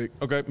real quick.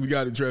 Okay. We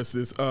got to address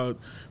this.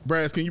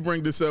 Brass, can you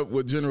bring this up,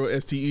 what General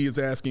STE is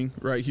asking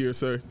right here,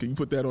 sir? Can you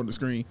put that on the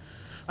screen?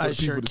 I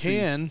sure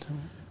can.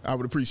 I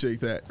would appreciate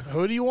that.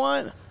 Who do you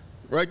want?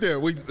 Right there.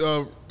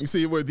 You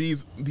see where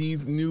these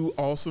new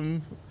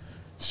awesome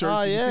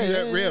shirts. You see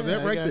that? Yeah,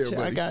 that right there, buddy.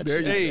 I got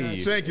there you. Go.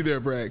 Thank you there,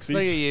 Braggs.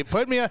 Look at you.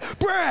 Put me on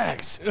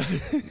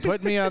Braggs.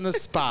 Put me on the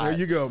spot. There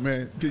you go,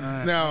 man.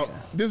 Now,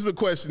 this is a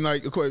question.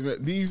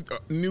 These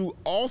new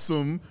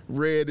awesome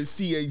red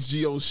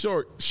CHGO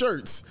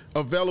shirts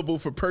available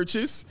for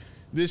purchase.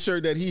 This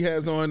shirt that he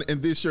has on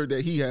and this shirt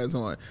that he has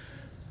on.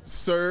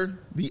 Sir,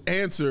 the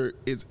answer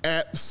is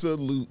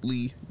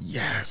absolutely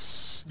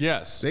yes.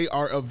 Yes. They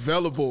are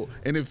available.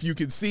 And if you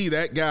can see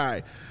that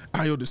guy,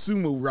 Ayo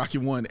DeSumo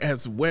rocking one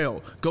as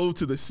well. Go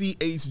to the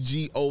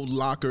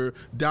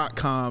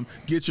CHGOlocker.com.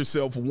 Get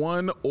yourself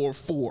 1 or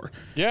 4.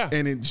 Yeah.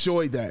 And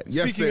enjoy that.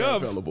 Yes, Speaking they're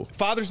of, available.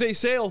 Father's Day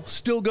sale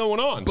still going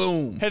on.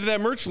 Boom. Head to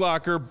that merch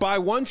locker, buy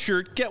 1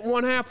 shirt, get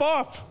 1 half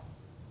off.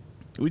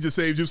 We just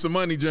saved you some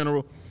money,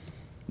 General.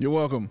 You're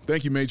welcome.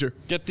 Thank you, Major.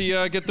 Get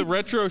the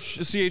retro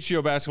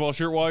CHGO basketball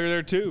shirt while you're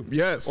there too.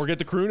 Yes. Or get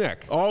the crew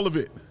neck. All of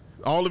it.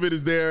 All of it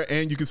is there,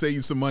 and you can save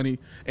you some money.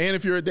 And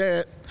if you're a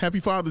dad, happy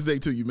Father's Day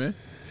to you, man.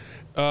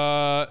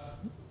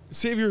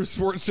 Savior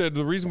Sports said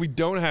the reason we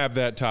don't have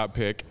that top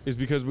pick is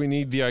because we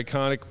need the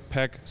iconic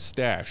Peck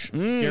stash.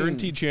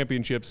 Guaranteed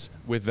championships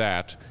with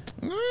that.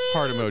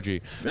 Heart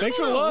emoji. Thanks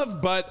for the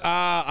love, but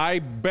I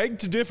beg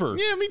to differ.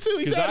 Yeah, me too.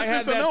 He's had it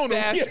since I known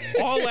him.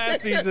 All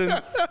last season,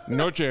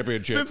 no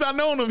championship. Since I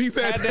known him, he's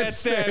had that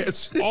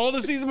stash. All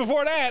the season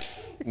before that,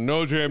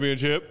 no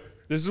championship.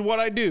 This is what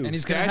I do. And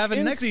he's going to have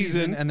it next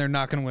season, and they're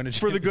not going to win a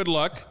championship. For the good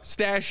luck,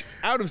 stash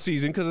out of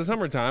season because it's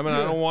summertime, and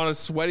I don't want a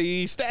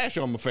sweaty stash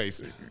on my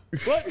face.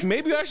 But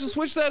maybe I should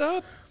switch that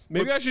up.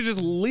 Maybe I should just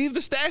leave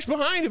the stash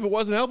behind if it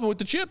wasn't helping with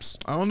the chips.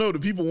 I don't know. The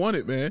people want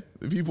it, man.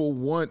 The people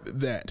want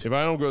that. If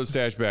I don't grow the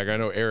stash back, I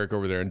know Eric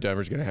over there in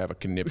Denver's going to have a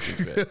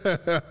conniption fit.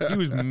 He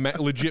was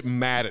legit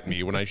mad at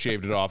me when I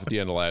shaved it off at the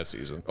end of last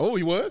season. Oh,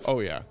 he was? Oh,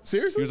 yeah.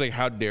 Seriously? He was like,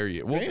 how dare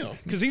you? Well, damn.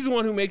 Because he's the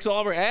one who makes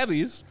all of our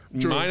Abbeys.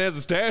 True. Mine has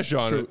a stash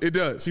on True. it. It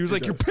does. He was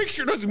like, your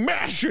picture doesn't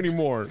match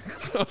anymore.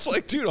 I was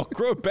like, dude, I'll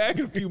grow it back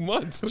in a few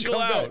months. Chill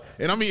out. Back.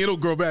 And I mean, it'll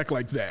grow back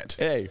like that.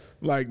 Hey.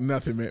 Like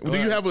nothing, man. Do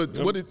you have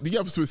do you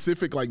have a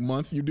specific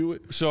month you do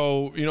it?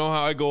 So you know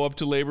how I go up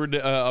to Labor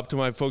Day, up to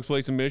my folks'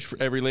 place in Mish for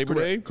every Labor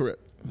Day? Correct.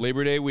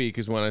 Labor Day week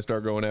is when I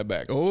start growing that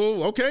back.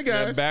 Oh, okay,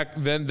 guys.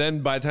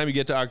 Then by the time you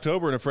get to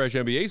October and a fresh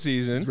NBA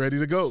season, it's ready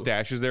to go.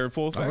 Stash is there in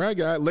full effect. All right,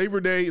 guys.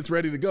 Labor Day is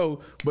ready to go,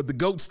 but the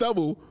goat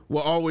stubble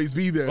will always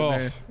be there,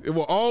 man. It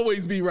will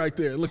always be right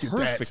there. Look at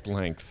that. Perfect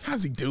length. How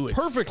does he do it?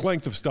 Perfect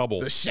length of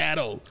stubble. The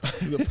shadow.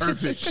 The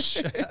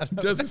perfect.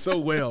 Does it so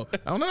well.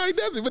 I don't know how he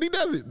does it, but he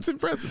does it. It's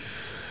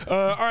impressive.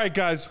 All right,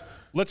 guys.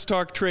 Let's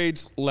talk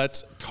trades.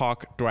 Let's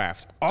talk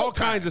draft. All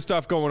kinds of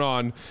stuff going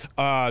on.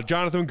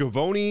 Jonathan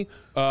Gavoni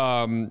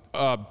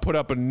put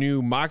up a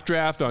new mock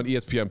draft on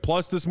ESPN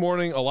Plus this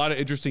morning. A lot of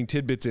interesting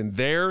tidbits in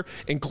there,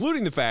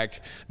 including the fact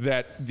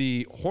that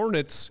the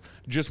Hornets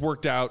just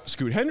worked out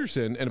Scoot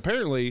Henderson and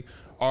apparently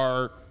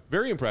are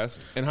very impressed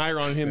and higher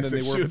on him than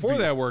they were before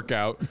that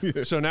workout.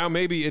 Yeah. So now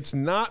maybe it's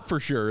not for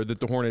sure that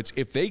the Hornets,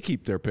 if they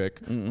keep their pick,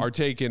 are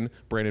taking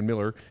Brandon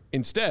Miller.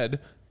 Instead,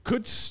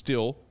 could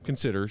still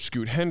consider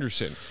Scoot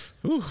Henderson.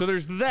 Ooh. So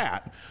there's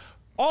that.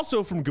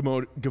 Also from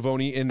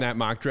Gavoni in that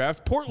mock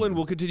draft, Portland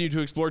will continue to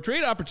explore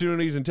trade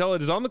opportunities until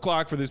it is on the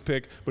clock for this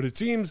pick, but it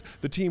seems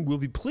the team will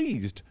be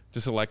pleased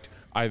to select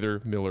either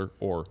Miller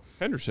or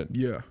Henderson.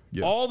 Yeah.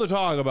 All the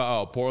talk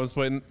about,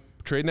 Portland's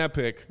trading that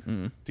pick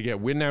to get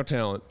win-now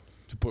talent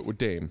to put with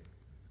Dame.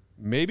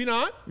 Maybe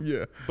not,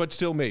 but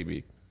still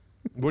maybe.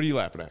 What are you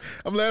laughing at?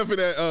 I'm laughing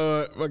at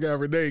my guy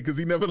Renee because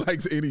he never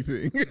likes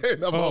anything.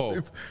 And I'm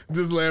always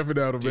just laughing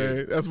at him,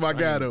 man. That's my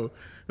guy, though.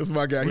 That's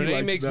my guy.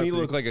 Renee makes me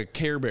look like a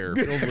Care Bear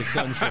filled with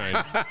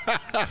sunshine.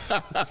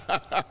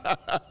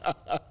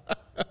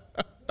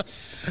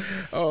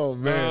 Oh, Oh,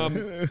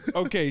 man.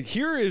 Okay,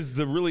 here is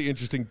the really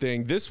interesting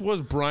thing. This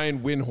was Brian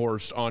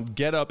Windhorst on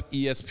Get Up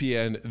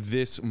ESPN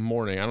this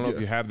morning. I don't know if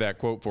you have that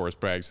quote for us,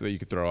 Bragg, so that you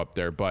could throw up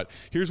there. But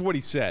here's what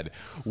he said.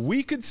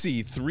 We could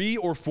see 3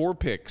 or 4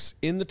 picks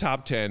in the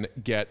top 10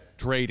 get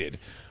traded.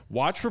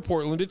 Watch for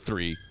Portland at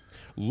 3.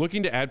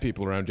 Looking to add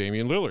people around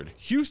Damian Lillard.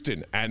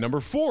 Houston at number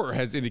 4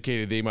 has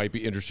indicated they might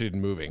be interested in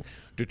moving.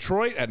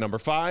 Detroit at number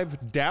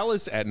 5.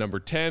 Dallas at number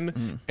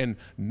 10. And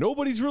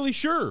nobody's really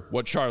sure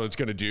what Charlotte's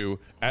going to do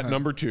at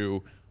number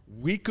 2.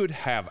 We could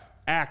have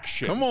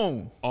action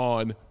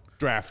on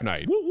draft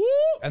night. Woo, woo.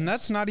 And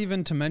that's not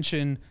even to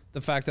mention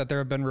the fact that there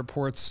have been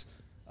reports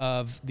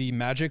of the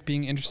Magic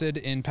being interested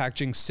in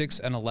packaging 6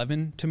 and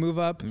 11 to move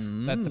up,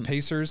 that the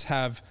Pacers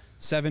have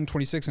 7,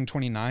 26, and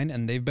 29,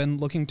 and they've been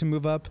looking to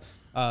move up.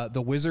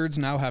 The Wizards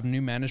now have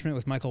new management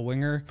with Michael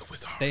Winger.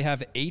 They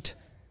have 8.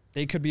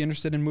 They could be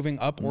interested in moving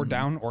up or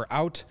down or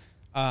out.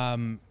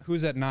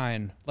 Who's at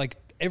 9? Like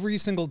every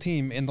single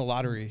team in the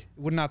lottery.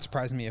 Would not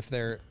surprise me if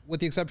they're, with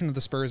the exception of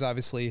the Spurs,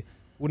 obviously,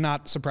 would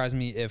not surprise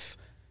me if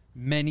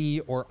many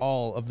or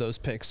all of those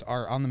picks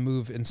are on the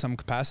move in some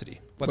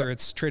capacity, whether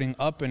it's trading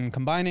up and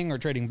combining or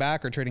trading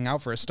back or trading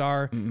out for a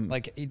star.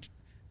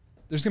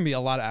 There's going to be a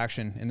lot of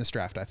action in this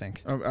draft, I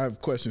think. I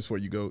have questions for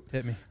you, Goat.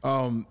 Hit me.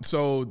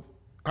 So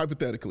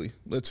hypothetically,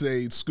 let's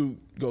say Scoot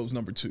goes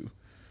number 2.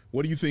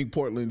 What do you think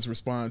Portland's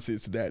response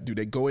is to that? Do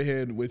they go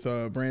ahead with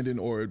Brandon,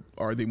 or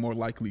are they more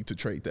likely to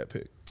trade that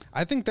pick?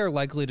 I think they're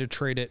likely to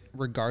trade it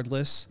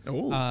regardless.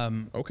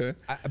 Okay.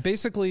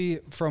 Basically,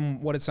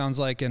 from what it sounds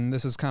like, and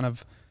this is kind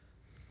of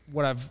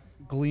what I've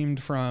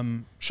gleaned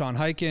from Sean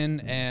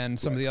Hyken and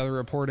some of the other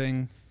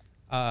reporting,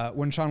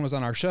 when Sean was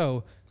on our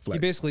show, he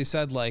basically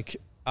said, like,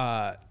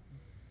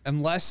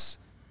 unless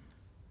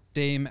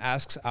Dame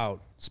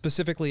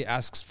specifically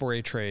asks for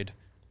a trade,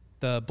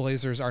 the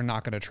Blazers are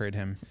not going to trade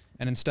him.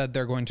 And instead,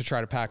 they're going to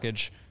try to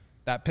package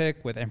that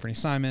pick with Anthony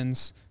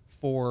Simons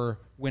for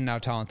win-now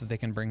talent that they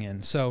can bring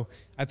in. So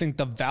I think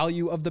the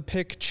value of the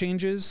pick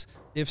changes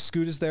if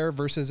Scoot is there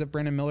versus if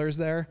Brandon Miller is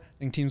there. I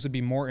think teams would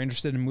be more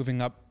interested in moving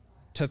up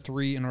to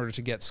 3 in order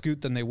to get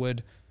Scoot than they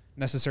would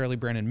necessarily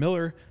Brandon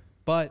Miller.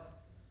 But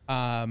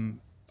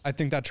I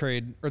think that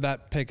trade or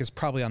that pick is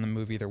probably on the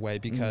move either way,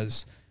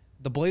 because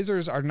the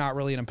Blazers are not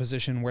really in a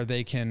position where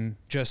they can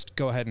just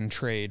go ahead and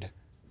trade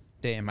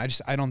Dame.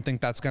 I don't think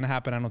that's going to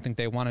happen. I don't think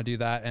they want to do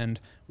that. And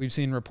we've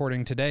seen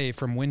reporting today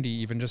from Windy,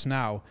 even just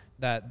now,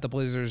 that the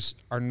Blazers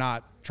are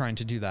not trying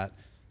to do that.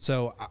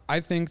 So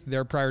I think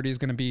their priority is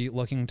going to be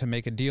looking to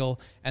make a deal.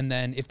 And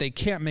then if they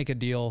can't make a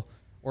deal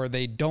or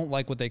they don't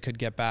like what they could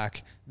get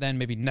back, then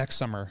maybe next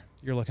summer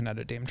you're looking at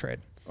a Dame trade.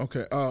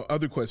 Okay.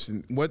 Other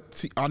question.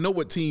 I know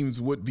what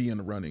teams would be in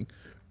the running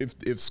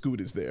if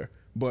Scoot is there,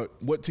 but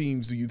what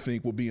teams do you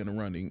think will be in the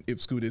running if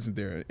Scoot isn't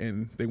there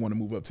and they want to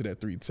move up to that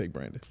 3 to take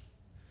Brandon?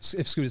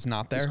 If Scoot is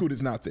not there? If Scoot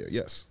is not there,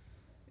 yes.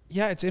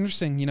 Yeah, it's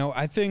interesting. You know,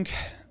 I think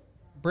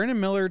Brandon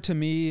Miller, to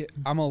me,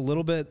 I'm a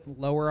little bit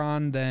lower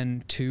on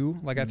than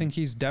 2. Like, I think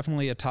he's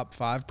definitely a top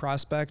 5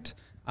 prospect,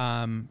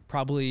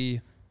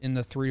 probably in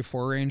the 3 to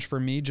 4 range for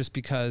me, just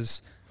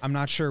because I'm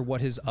not sure what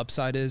his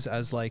upside is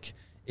as, like,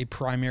 a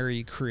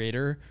primary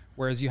creator,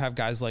 whereas you have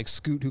guys like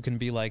Scoot who can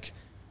be, like,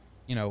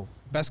 you know,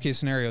 best case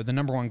scenario, the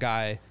number 1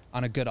 guy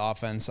on a good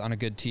offense, on a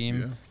good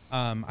team.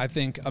 Yeah. I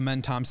think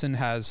Amen Thompson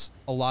has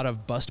a lot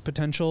of bust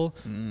potential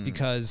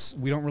because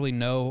we don't really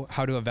know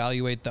how to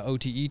evaluate the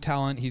OTE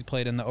talent. He's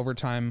played in the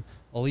overtime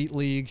elite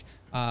league.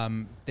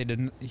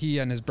 He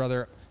and his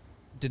brother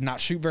did not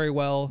shoot very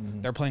well.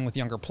 They're playing with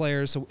younger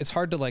players, so it's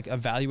hard to like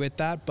evaluate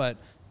that. But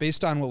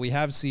based on what we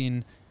have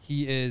seen,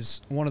 he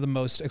is one of the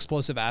most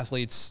explosive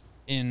athletes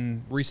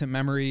in recent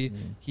memory.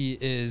 He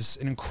is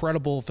an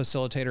incredible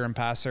facilitator and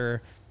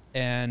passer,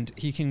 and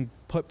he can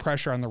put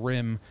pressure on the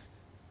rim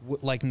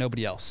like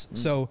nobody else.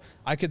 So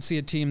I could see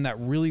a team that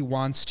really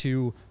wants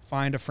to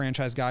find a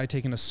franchise guy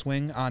taking a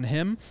swing on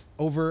him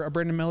over a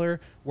Brandon Miller,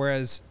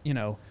 whereas, you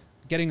know,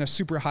 getting a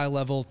super high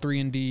level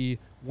 3-and-D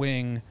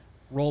wing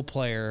role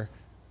player,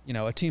 you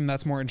know, a team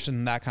that's more interested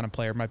in that kind of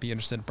player might be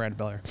interested in Brandon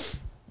Miller.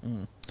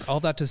 All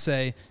that to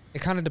say,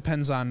 it kind of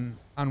depends on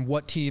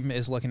what team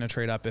is looking to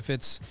trade up. If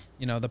it's,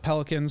 you know, the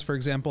Pelicans, for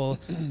example,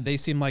 they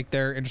seem like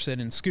they're interested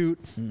in Scoot.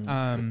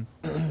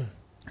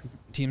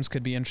 Teams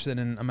could be interested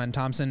in Amen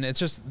Thompson. It's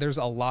just there's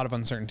a lot of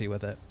uncertainty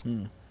with it.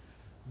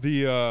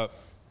 You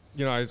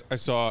know, I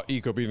saw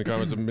Eco be in the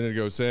comments a minute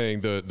ago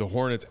saying the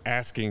Hornets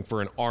asking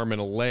for an arm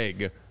and a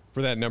leg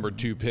for that number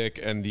 2 pick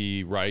and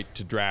the right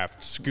to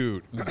draft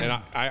Scoot.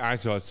 And I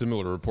saw a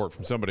similar report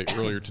from somebody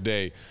earlier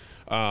today.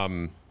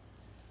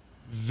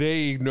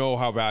 They know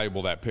how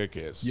valuable that pick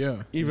is.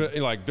 Yeah.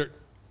 Even like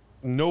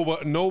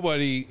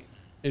nobody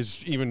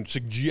is even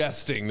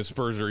suggesting the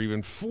Spurs are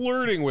even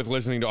flirting with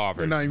listening to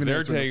offers.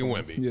 They're taking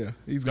Wemby. Yeah.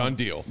 He's done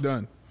deal.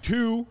 Done.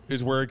 2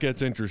 is where it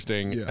gets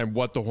interesting and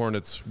what the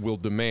Hornets will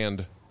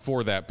demand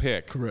for that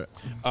pick. Correct.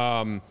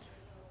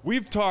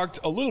 We've talked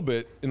a little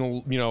bit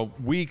in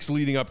weeks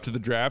leading up to the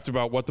draft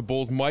about what the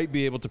Bulls might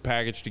be able to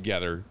package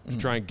together to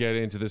try and get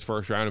into this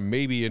first round and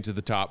maybe into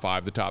the top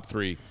 5, the top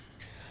 3.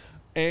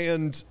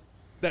 And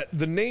that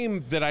the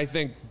name that I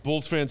think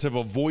Bulls fans have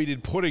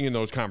avoided putting in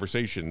those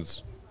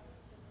conversations,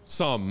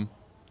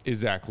 is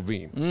Zach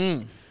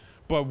LaVine.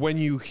 But when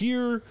you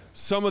hear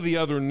some of the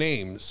other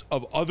names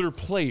of other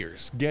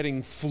players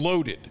getting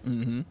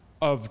floated,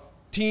 of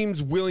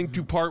teams willing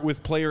to part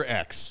with player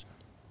X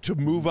to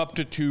move up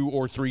to 2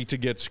 or 3 to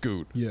get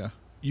Scoot,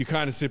 you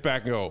kind of sit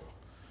back and go,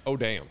 oh,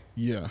 damn.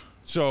 Yeah.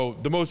 So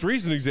the most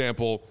recent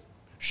example,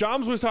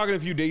 Shams was talking a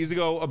few days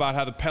ago about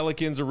how the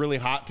Pelicans are really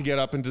hot to get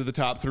up into the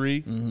top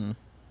 3.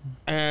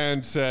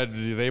 And said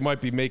they might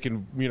be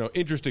making,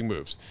 interesting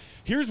moves.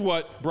 Here's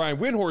what Brian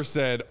Windhorst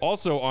said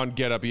also on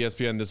Get Up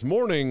ESPN this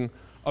morning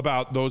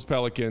about those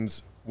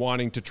Pelicans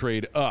wanting to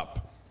trade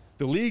up.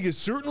 The league is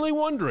certainly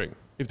wondering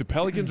if the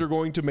Pelicans are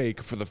going to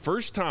make, for the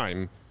first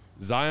time,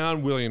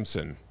 Zion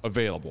Williamson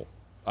available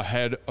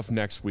ahead of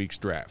next week's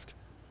draft.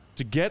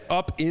 To get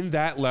up in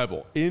that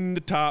level, in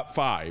the top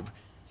 5,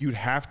 you'd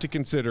have to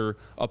consider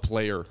a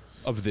player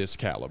of this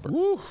caliber.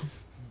 Woo.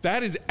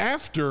 That is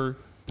after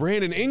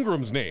Brandon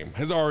Ingram's name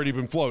has already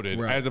been floated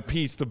as a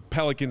piece the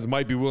Pelicans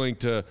might be willing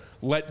to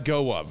let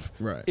go of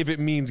if it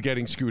means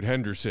getting Scoot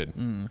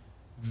Henderson.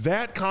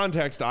 That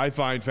context I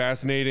find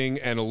fascinating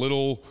and a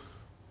little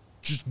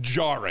just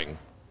jarring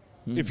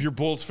if you're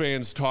Bulls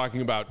fans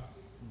talking about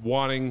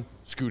wanting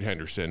Scoot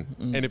Henderson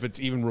and if it's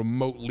even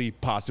remotely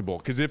possible.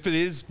 Because if it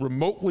is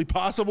remotely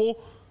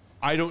possible,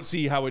 I don't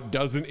see how it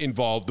doesn't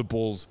involve the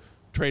Bulls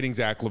trading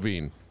Zach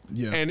LaVine.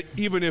 Yeah. And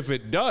even if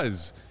it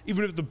does,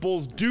 even if the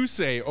Bulls do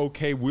say,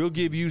 okay, we'll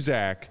give you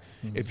Zach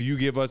if you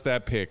give us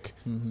that pick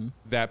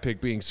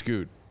being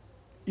Scoot,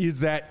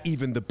 is that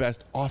even the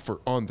best offer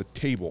on the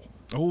table?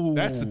 Oh,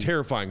 that's the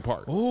terrifying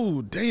part.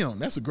 Oh, damn.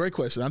 That's a great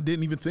question. I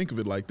didn't even think of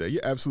it like that.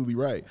 You're absolutely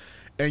right.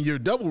 And you're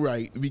double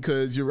right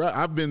because you're right.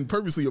 I've been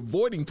purposely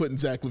avoiding putting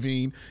Zach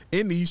LaVine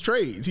in these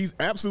trades. He's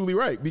absolutely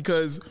right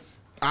because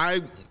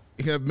I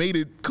have made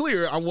it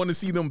clear I want to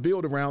see them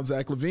build around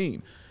Zach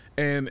LaVine.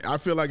 And I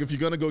feel like if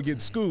you're going to go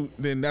get Scoot,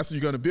 then that's what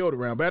you're going to build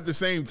around. But at the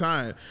same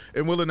time,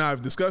 and Will and I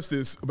have discussed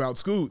this about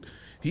Scoot,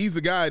 he's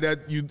the guy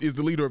that is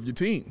the leader of your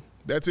team.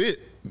 That's it.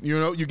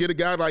 You get a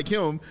guy like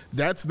him,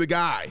 that's the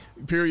guy,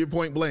 period,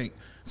 point blank.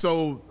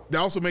 So that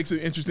also makes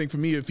it interesting for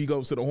me if he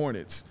goes to the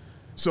Hornets.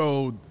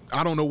 So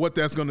I don't know what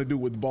that's going to do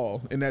with the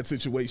ball in that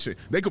situation.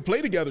 They could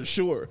play together,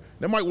 sure.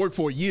 That might work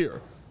for a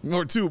year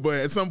or 2, but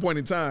at some point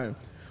in time,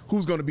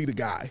 who's going to be the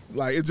guy?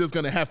 Like, it's just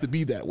going to have to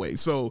be that way.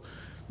 So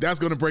that's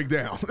going to break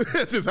down.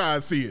 That's just how I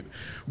see it.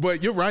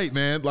 But you're right,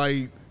 man.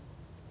 Like,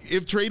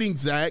 if trading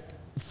Zach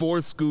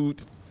for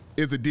Scoot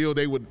is a deal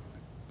they would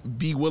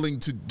be willing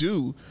to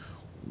do,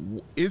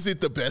 is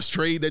it the best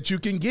trade that you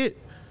can get?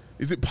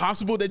 Is it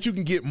possible that you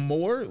can get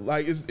more?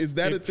 Like, is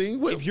that a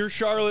thing? If you're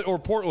Charlotte or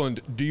Portland,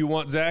 do you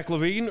want Zach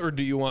LaVine or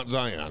do you want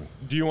Zion?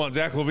 Do you want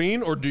Zach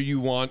LaVine or do you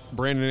want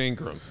Brandon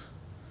Ingram?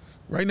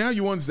 Right now,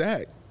 you want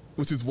Zach,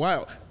 which is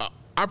wild.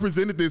 I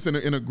presented this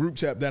in a group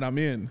chat that I'm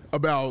in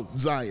about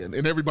Zion,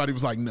 and everybody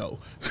was like, no.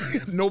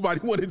 Nobody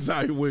wanted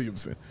Zion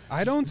Williamson.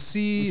 I don't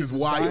see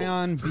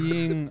Zion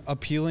being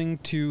appealing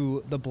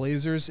to the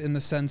Blazers in the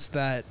sense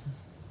that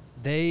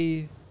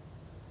they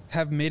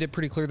have made it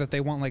pretty clear that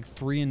they want like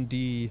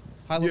 3-and-D,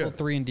 high-level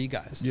 3-and-D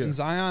guys. Yeah. And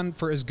Zion,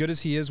 for as good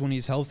as he is when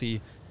he's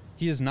healthy,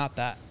 he is not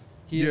that.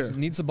 He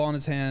needs the ball in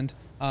his hand.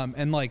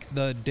 And like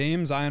the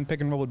Dame Zion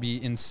pick and roll would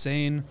be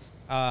insane.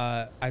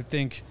 I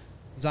think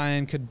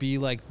Zion could be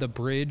like the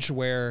bridge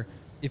where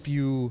if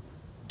you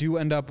do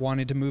end up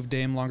wanting to move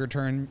Dame longer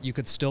term, you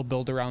could still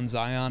build around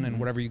Zion and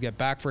whatever you get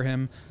back for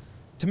him.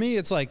 To me,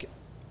 it's like,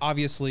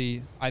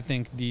 obviously, I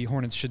think the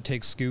Hornets should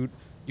take Scoot.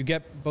 You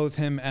get both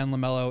him and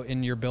LaMelo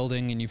in your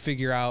building and you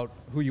figure out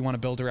who you want to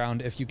build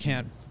around if you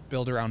can't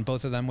build around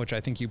both of them, which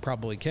I think you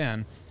probably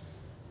can.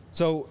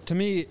 So to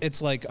me,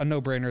 it's like a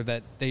no-brainer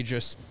that they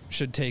just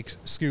should take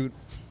Scoot.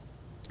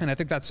 And I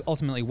think that's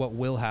ultimately what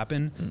will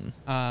happen.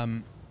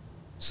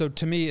 So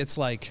to me, it's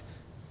like,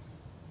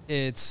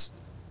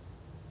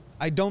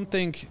 I don't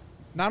think,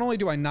 not only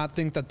do I not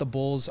think that the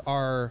Bulls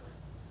are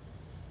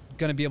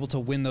going to be able to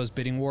win those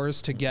bidding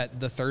wars to get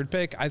the third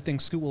pick, I think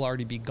Scoot will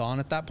already be gone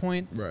at that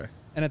point. Right.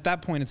 And at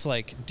that point, it's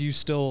like, do you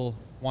still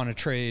want to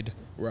trade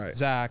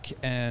Zach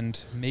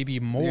and maybe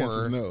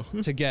more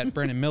to get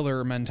Brandon Miller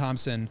or Men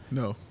Thompson?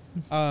 No.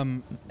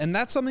 And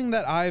that's something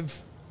that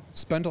I've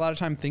spent a lot of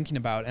time thinking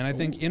about. And I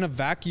think in a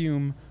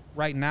vacuum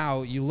right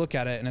now, you look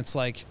at it and it's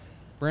like,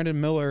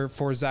 Brandon Miller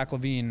for Zach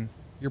LaVine,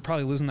 you're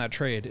probably losing that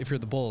trade if you're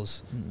the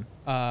Bulls.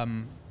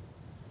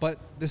 But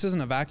this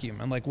isn't a vacuum.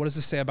 And like, what does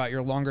this say about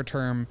your longer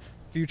term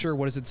future?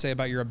 What does it say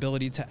about your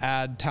ability to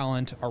add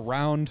talent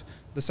around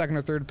the second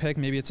or third pick?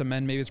 Maybe it's a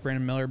men, maybe it's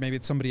Brandon Miller, maybe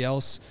it's somebody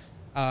else.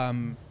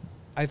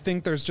 I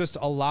think there's just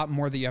a lot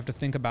more that you have to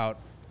think about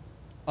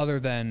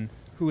other than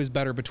who is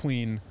better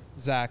between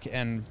Zach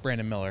and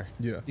Brandon Miller.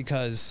 Yeah.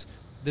 Because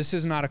this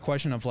is not a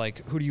question of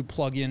like, who do you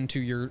plug into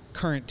your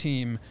current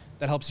team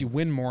that helps you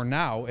win more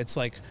now? It's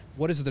like,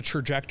 what is the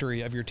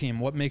trajectory of your team?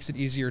 What makes it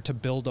easier to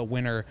build a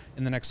winner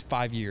in the next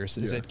 5 years?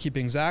 Is it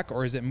keeping Zach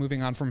or is it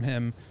moving on from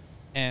him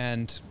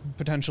and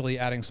potentially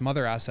adding some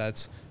other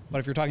assets? But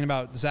if you're talking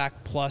about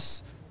Zach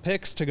plus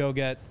picks to go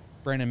get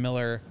Brandon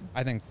Miller,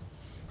 I think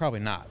probably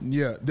not.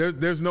 Yeah,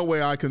 there's no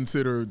way I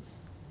consider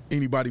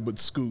anybody but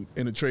Scoot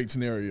in a trade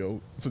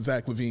scenario for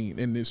Zach LaVine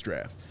in this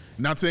draft.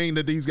 Not saying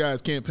that these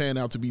guys can't pan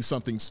out to be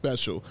something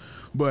special,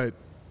 but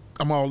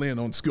I'm all in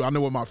on Scoot. I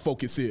know what my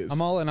focus is.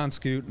 I'm all in on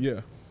Scoot.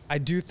 Yeah. I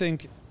do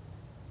think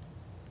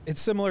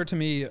it's similar to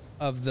me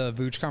of the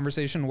Vooch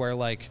conversation where,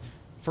 like,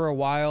 for a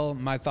while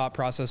my thought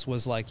process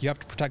was like, you have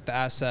to protect the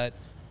asset.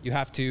 You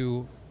have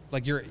to,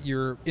 like,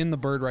 you're in the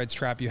bird rights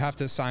trap. You have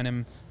to sign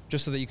him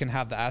just so that you can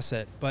have the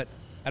asset. But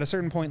at a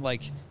certain point,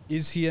 like,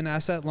 is he an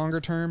asset longer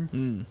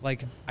term?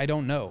 Like, I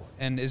don't know.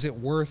 And is it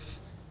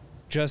worth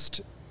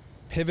just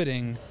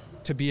pivoting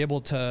to be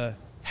able to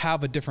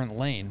have a different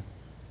lane?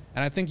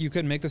 And I think you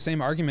could make the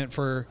same argument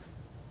for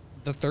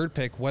the third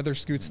pick, whether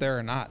Scoot's there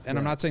or not. And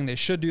I'm not saying they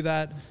should do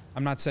that.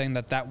 I'm not saying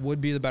that that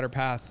would be the better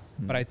path.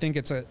 But I think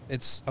it's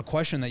a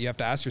question that you have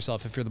to ask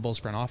yourself if you're the Bulls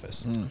front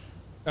office.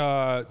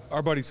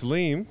 Our buddy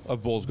Salim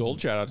of Bulls Gold,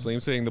 shout out Salim,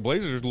 saying the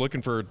Blazers are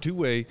looking for a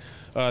two-way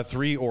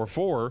 3 or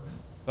 4.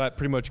 That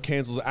pretty much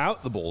cancels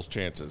out the Bulls'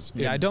 chances.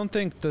 Yeah, I don't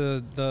think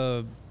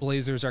the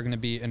Blazers are going to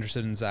be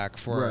interested in Zach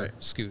for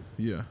Scoot.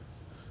 Yeah.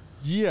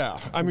 Yeah.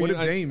 I mean, what if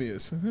Dame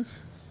is?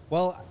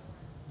 Well,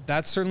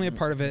 that's certainly a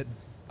part of it.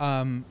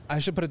 I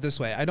should put it this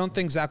way. I don't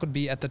think Zach would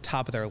be at the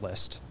top of their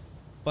list.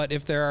 But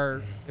if there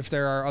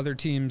are other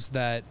teams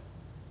that,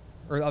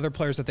 or other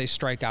players that they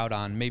strike out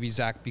on, maybe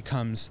Zach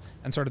becomes,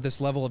 and sort of this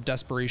level of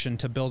desperation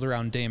to build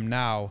around Dame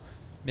now,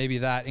 maybe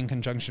that in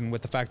conjunction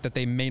with the fact that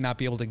they may not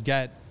be able to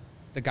get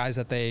the guys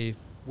that they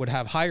would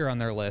have higher on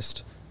their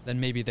list, then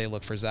maybe they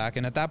look for Zach.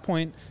 And at that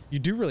point, you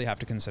do really have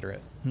to consider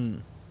it.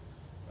 You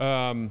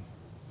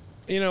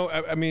know,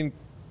 I mean,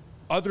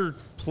 other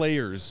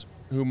players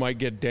who might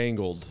get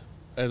dangled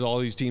as all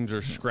these teams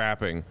are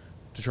scrapping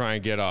to try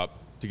and get up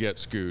to get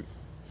Scoot.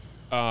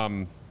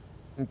 I'm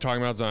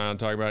talking about Zion,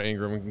 talking about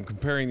Ingram, and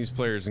comparing these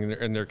players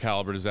and their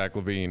caliber to Zach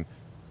LaVine.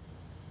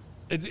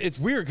 It's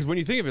weird because when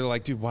you think of it,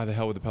 like, dude, why the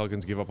hell would the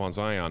Pelicans give up on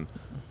Zion?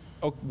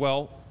 Oh,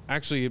 well,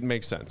 actually, it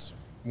makes sense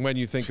when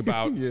you think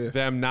about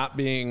them not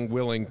being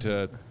willing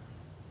to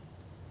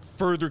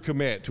further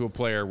commit to a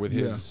player with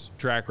his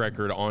track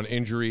record on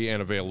injury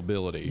and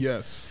availability.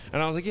 Yes.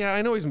 And I was like, yeah,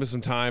 I know he's missed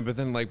some time, but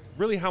then, like,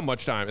 really how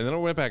much time? And then I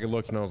went back and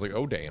looked, and I was like,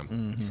 oh,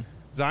 damn.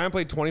 Zion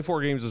played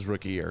 24 games his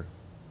rookie year,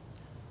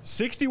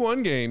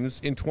 61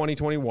 games in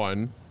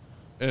 2021,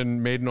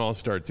 and made an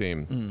all-star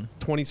team.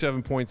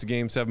 27 points a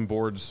game, 7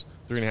 boards,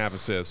 3.5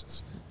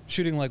 assists.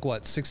 Shooting like,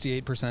 what,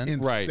 68%?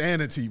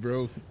 Insanity,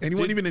 bro. And he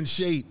wasn't even in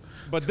shape.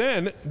 But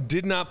then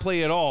did not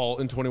play at all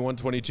in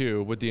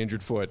 21-22 with the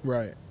injured foot.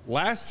 Right.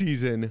 Last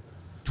season,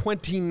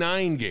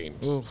 29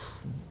 games. Oof.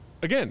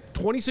 Again,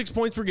 26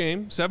 points per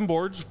game, 7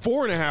 boards,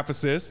 4.5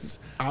 assists.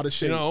 Out of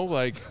shape. You know,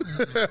 like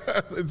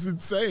it's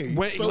insane.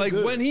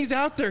 When he's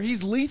out there,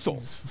 he's lethal.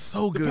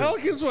 So good. The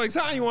Pelicans were like,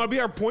 Zion, you want to be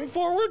our point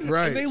forward?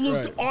 Right. And they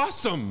looked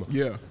awesome.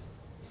 Yeah.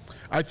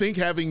 I think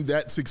having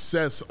that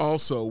success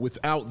also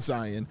without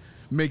Zion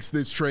makes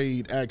this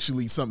trade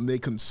actually something they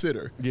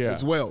consider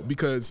as well.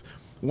 Because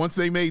once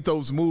they made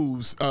those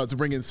moves to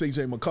bring in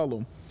C.J.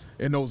 McCollum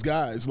and those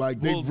guys,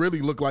 like, they really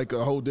look like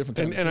a whole different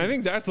kind of and team. I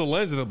think that's the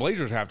lens that the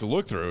Blazers have to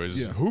look through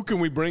is who can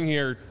we bring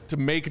here to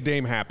make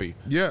Dame happy?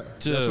 Yeah,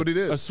 that's what it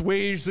is.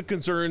 Assuage the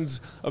concerns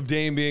of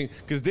Dame being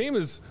 – because Dame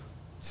has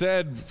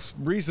said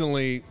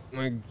recently,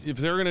 like, if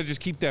they're going to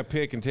just keep that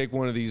pick and take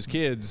one of these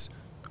kids,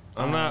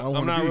 I'm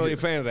not really a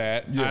fan of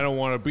that. Yeah. I don't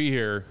want to be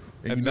here.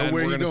 And then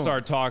we're going to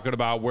start talking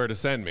about where to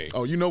send me.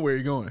 Oh, you know where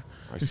you're going.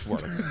 I swear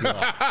to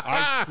God.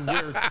 I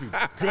swear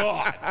to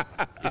God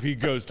if he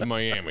goes to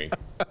Miami.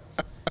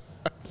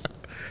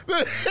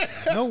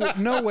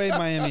 No way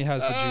Miami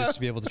has the juice to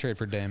be able to trade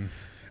for Dame.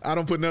 I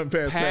don't put nothing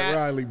past Pat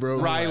Riley,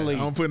 bro. Riley. I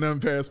don't put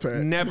nothing past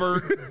Pat.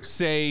 Never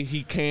say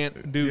he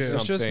can't do something.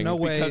 There's just no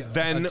way because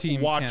then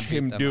watch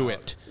him do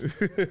it.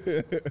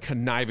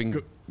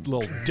 Conniving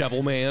little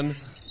devil man.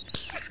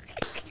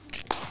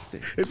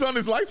 It's on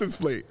his license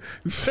plate.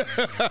 It's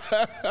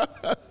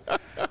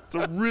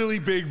a really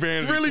big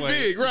vanity It's really plate.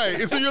 big, right?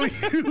 It's a really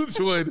huge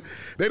one.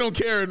 They don't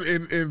care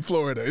in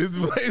Florida.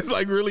 It's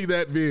like really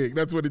that big.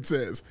 That's what it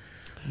says.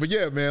 But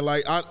yeah, man,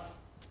 like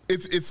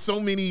it's so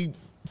many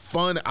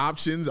fun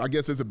options, I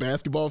guess, as a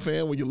basketball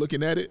fan when you're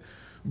looking at it.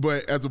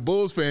 But as a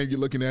Bulls fan, you're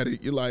looking at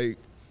it, you're like,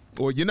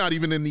 or you're not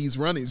even in these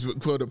runnings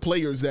for the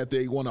players that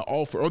they want to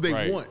offer or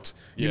they want,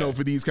 you know,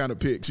 for these kind of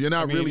picks. You're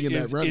not really in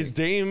that running. Is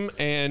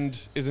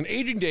an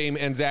aging Dame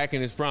and Zach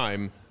in his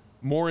prime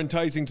more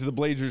enticing to the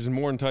Blazers and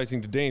more enticing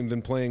to Dame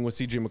than playing with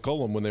C.J.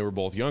 McCollum when they were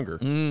both younger?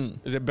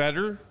 Is it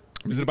better?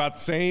 Is it about the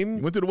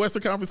same? Went to the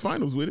Western Conference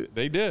Finals with it.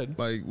 They did.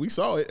 Like, we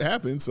saw it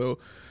happen, so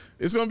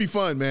it's going to be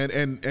fun, man.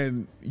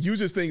 And you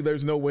just think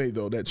there's no way,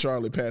 though, that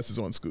Charlotte passes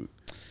on Scoot.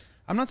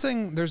 I'm not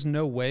saying there's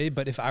no way,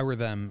 but if I were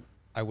them,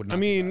 I would not. I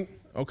mean,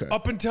 okay.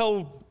 Up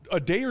until a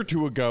day or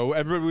two ago,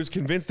 everybody was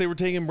convinced they were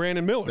taking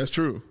Brandon Miller. That's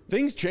true.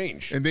 Things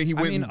changed. And then he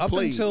went and up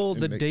played. Until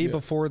the day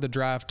before the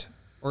draft,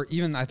 or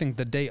even I think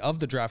the day of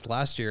the draft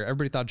last year,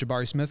 everybody thought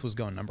Jabari Smith was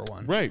going number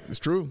 1. Right. It's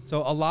true.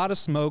 So a lot of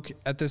smoke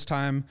at this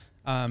time.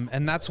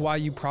 And that's why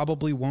you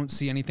probably won't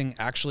see anything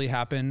actually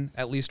happen,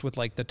 at least with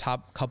like the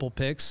top couple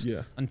picks,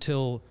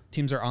 until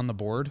teams are on the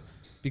board,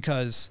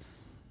 because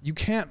you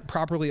can't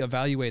properly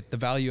evaluate the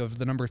value of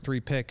the number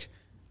 3 pick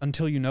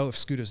until you know if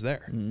Scoot is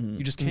there.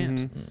 You just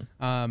can't.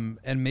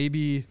 And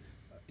maybe,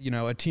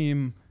 a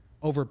team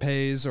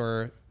overpays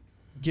or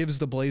gives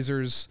the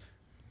Blazers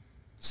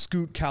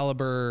Scoot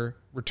caliber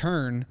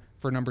return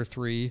for number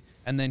 3,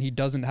 and then he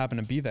doesn't happen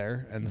to be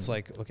there, and it's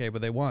like, okay,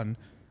 but they won.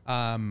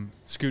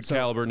 Scoot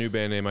caliber, new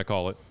band name, I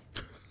call it.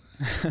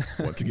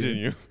 Once again,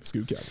 Continue.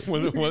 Scoot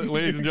caliber.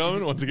 Ladies and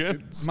gentlemen, once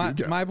again.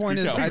 My point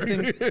is,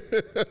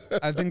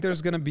 I think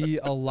there's going to be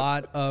a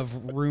lot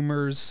of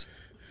rumors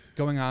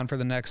going on for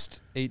the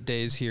next 8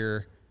 days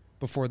here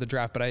before the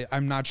draft, but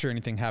I'm not sure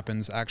anything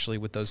happens actually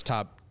with those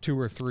top 2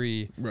 or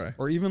 3,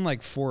 or even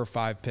like 4 or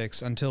 5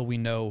 picks until we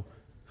know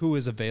who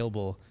is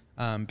available,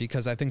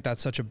 because I think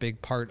that's such a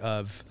big part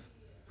of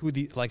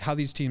how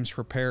these teams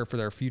prepare for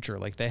their future.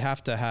 Like, they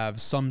have to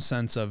have some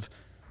sense of,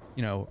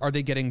 are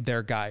they getting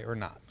their guy or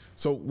not?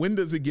 So when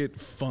does it get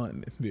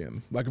fun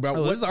then? Like, about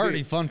this is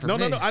already fun for me.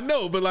 No, I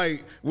know, but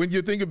like when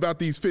you think about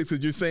these picks,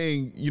 that you're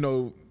saying,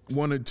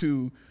 1 or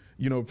 2,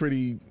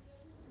 pretty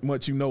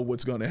much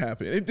what's going to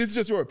happen. This is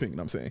just your opinion,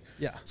 I'm saying.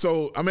 Yeah.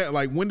 So I mean,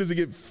 like, when does it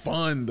get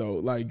fun though?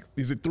 Like,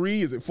 is it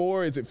 3? Is it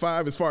 4? Is it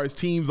 5? As far as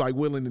teams like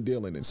willing and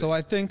dealing and so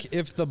things? I think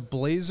if the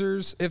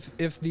Blazers,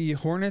 if the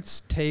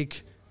Hornets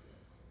take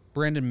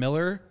Brandon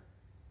Miller,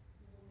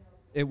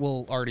 it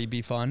will already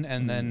be fun,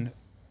 and then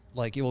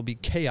like it will be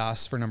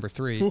chaos for number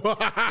 3.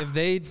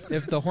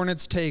 if the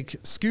Hornets take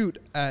Scoot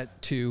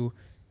at 2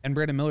 and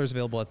Brandon Miller is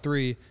available at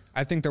 3,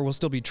 I think there will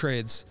still be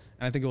trades,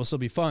 and I think it will still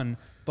be fun,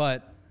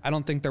 but I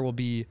don't think there will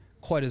be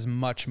quite as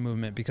much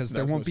movement because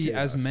there won't be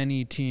as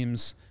many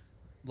teams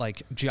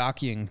like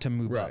jockeying to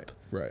move up.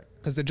 Right.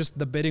 Because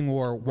the bidding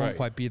war won't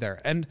quite be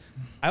there. And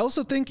I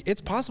also think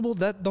it's possible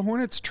that the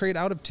Hornets trade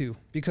out of 2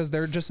 because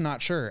they're just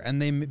not sure. And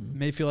they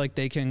may feel like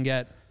they can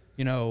get,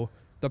 the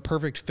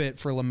perfect fit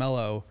for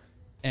LaMelo,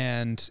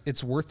 and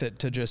it's worth it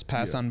to just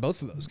pass on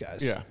both of those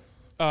guys. Yeah.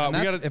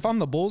 If I'm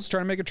the Bulls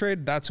trying to make a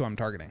trade, that's who I'm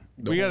targeting.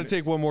 We got to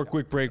take one more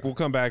quick break. We'll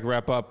come back,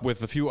 wrap up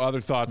with a few other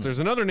thoughts. There's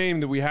another name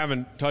that we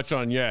haven't touched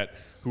on yet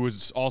who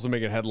is also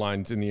making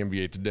headlines in the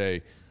NBA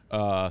today.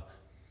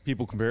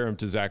 People compare him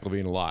to Zach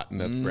LaVine a lot, and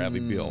that's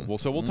Bradley Beal. Well,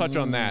 so we'll touch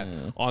on that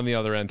on the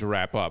other end to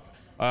wrap up.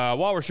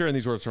 While we're sharing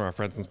these words from our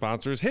friends and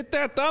sponsors, hit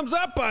that thumbs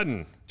up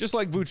button, just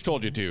like Vooch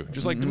told you to,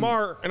 just like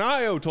DeMar and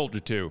Io told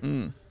you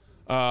to.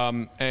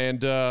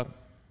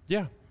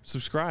 Yeah.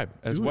 Subscribe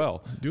as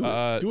well. Do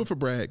it for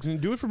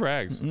Braggs. Do it for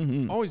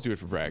Braggs. Always do it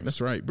for Braggs.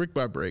 That's right. Brick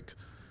by brick.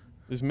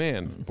 This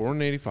man, born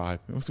in 85.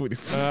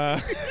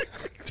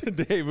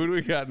 Dave, what do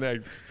we got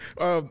next?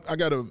 I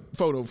got a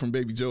photo from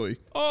Baby Joey.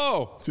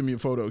 Oh. Send me a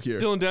photo here.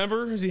 Still in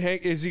Denver? Is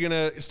he going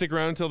to stick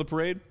around until the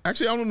parade?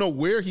 Actually, I don't know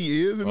where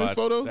he is in this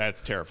photo.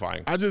 That's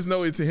terrifying. I just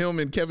know it's him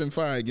and Kevin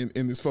Feige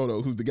in this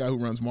photo, who's the guy who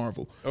runs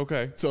Marvel.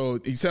 Okay. So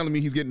he's telling me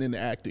he's getting into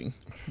acting.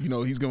 He's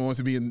going to want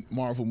to be in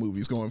Marvel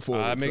movies going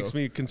forward. That makes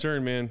me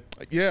concerned, man.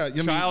 Yeah.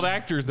 Child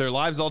actors, their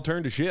lives all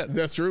turn to shit.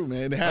 That's true,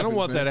 man. It happens, I don't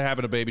want that to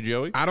happen to Baby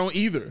Joey. I don't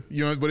either.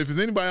 But if there's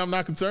anybody I'm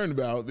not concerned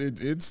about,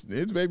 it's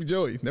Baby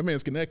Joey. That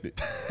man's connected.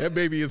 That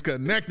baby is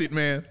connected,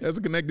 man. That's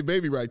a connected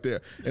baby right there.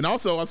 And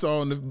also, I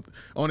saw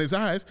on his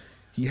eyes,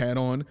 he had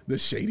on the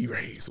Shady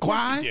Rays.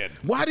 Why?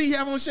 Why did he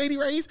have on Shady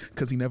Rays?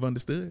 Because he never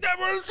understood.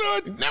 Never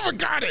understood. Never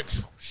got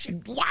it.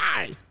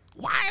 Why?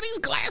 Why are these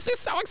glasses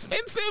so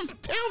expensive?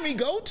 Tell me,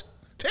 Goat.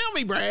 Tell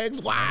me,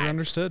 Braggs, why? Never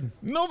understood.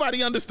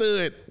 Nobody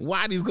understood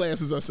why these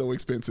glasses are so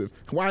expensive.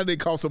 Why do they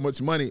cost so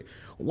much money?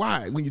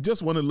 Why? When you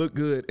just want to look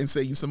good and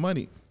save you some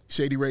money.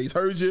 Shady Rays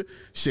heard you.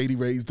 Shady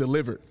Rays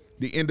delivered.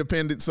 The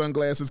independent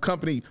sunglasses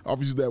company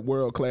offers you that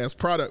world-class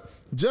product,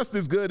 just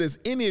as good as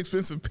any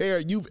expensive pair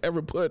you've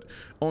ever put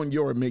on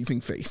your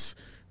amazing face.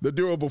 The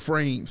durable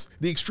frames,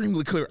 the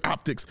extremely clear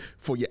optics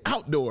for your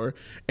outdoor,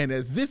 and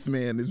as this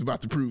man is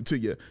about to prove to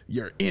you,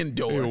 your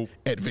indoor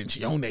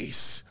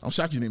adventiones. I'm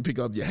shocked you didn't pick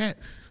up your hat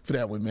for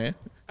that one, man.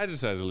 I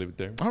decided to leave it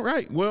there. All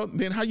right. Well,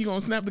 then how you going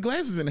to snap the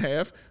glasses in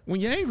half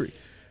when you're angry?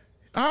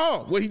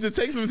 Oh, well, he just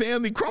takes them in his hand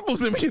and he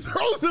crumples them and he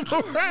throws them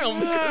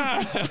around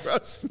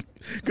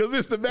because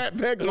it's the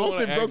backpack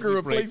Austin Broker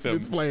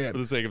replacements plan. For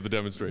the sake of the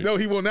demonstration. No,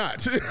 he will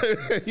not.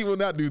 He will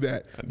not do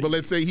that. But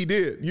let's say he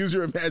did. Use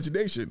your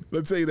imagination.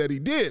 Let's say that he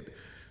did.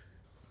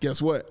 Guess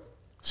what?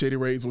 Shady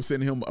Rays will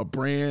send him a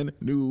brand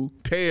new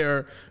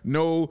pair.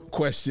 No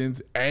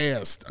questions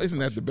asked. Isn't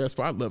that the best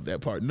part? I love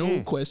that part.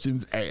 No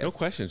questions asked. No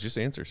questions, just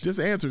answers. Just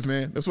answers,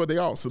 man. That's what they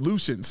are.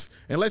 Solutions.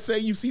 And let's say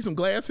you see some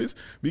glasses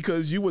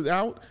because you was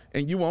out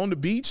and you were on the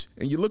beach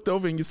and you looked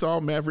over and you saw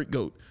Maverick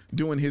Goat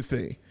doing his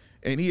thing.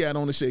 And he had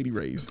on the Shady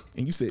Rays.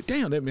 And you said,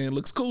 damn, that man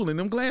looks cool in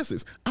them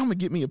glasses. I'm going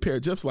to get me a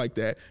pair just like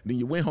that. Then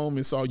you went home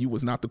and saw you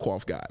was not the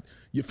Quaff God.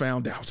 You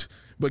found out.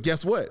 But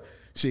guess what?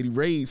 Shady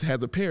Rays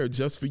has a pair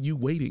just for you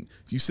waiting.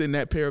 You send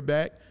that pair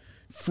back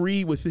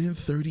free within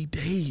 30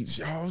 days.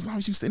 Y'all, as long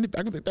as you send it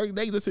back within 30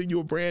 days, they send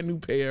you a brand new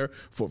pair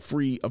for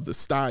free of the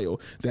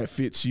style that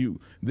fits you.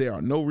 There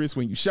are no risks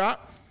when you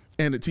shop.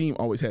 And the team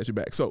always has your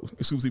back. So,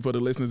 exclusively for the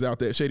listeners out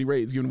there, Shady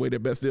Rays giving away their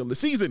best deal of the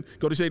season.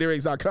 Go to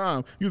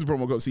ShadyRays.com. Use the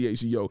promo code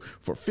CHGO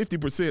for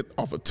 50%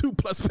 off of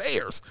 2+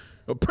 pairs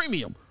of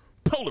premium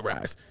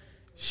polarized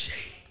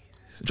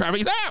shades. Try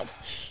these out.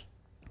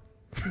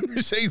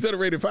 Shades that are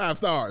rated 5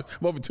 stars.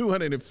 Over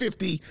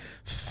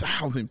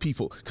 250,000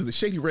 people. Because the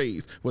Shady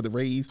Rays, where the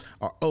Rays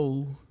are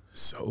oh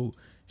so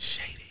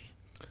shady.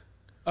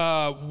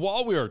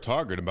 While we are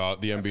talking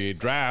about the NBA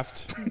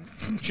draft,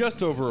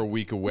 just over a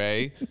week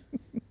away,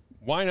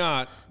 why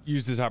not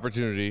use this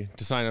opportunity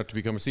to sign up to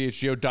become a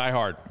CHGO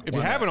diehard? If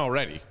you haven't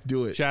already,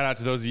 do it. Shout out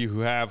to those of you who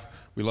have.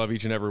 We love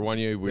each and every one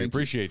of you. We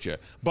appreciate you.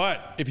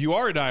 But if you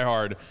are a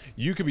diehard,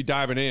 you could be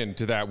diving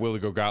into that Willie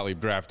Go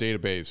Gottlieb draft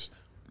database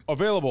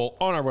available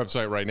on our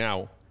website right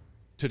now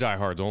to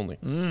diehards only.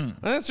 And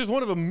that's just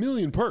one of a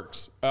million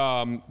perks.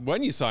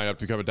 When you sign up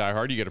to become a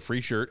diehard, you get a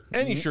free shirt,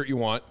 any shirt you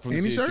want from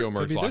the CHGO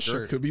merch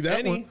locker. Could be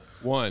that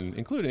one,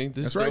 including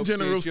this General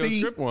CHGO Steve.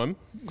 script one.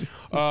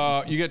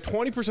 You get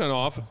 20%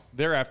 off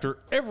thereafter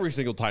every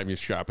single time you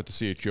shop at the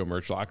CHGO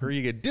merch locker.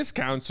 You get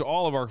discounts to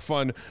all of our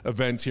fun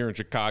events here in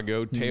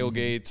Chicago,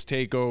 tailgates,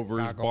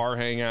 takeovers, bar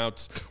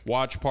hangouts,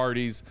 watch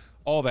parties,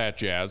 all that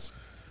jazz.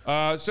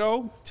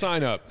 So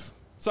sign up.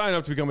 Sign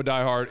up to become a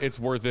diehard. It's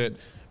worth it.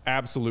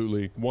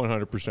 Absolutely,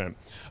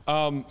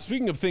 100%.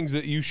 Speaking of things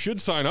that you should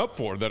sign up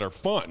for that are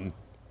fun,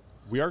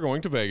 we are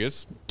going to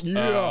Vegas.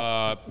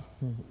 Yeah.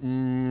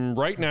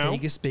 Right now.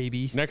 Vegas,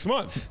 baby. Next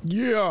month.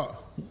 Yeah.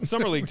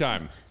 Summer League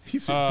time. He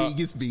said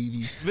Vegas,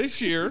 baby.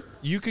 This year,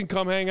 you can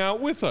come hang out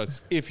with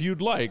us if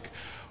you'd like.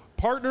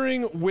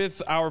 Partnering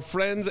with our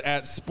friends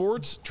at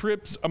Sports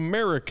Trips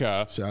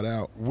America. Shout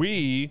out.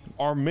 We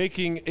are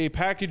making a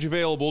package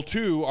available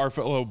to our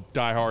fellow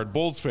diehard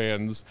Bulls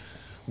fans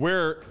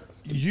where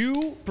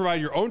you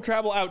provide your own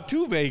travel out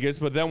to Vegas,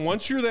 but then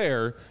once you're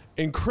there,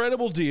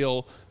 incredible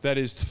deal that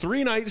is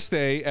 3-night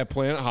stay at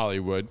Planet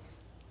Hollywood,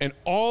 an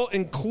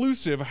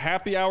all-inclusive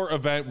happy hour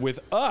event with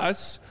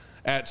us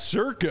at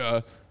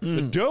Circa,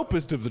 the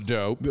dopest of the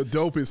dope. The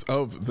dopest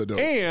of the dope.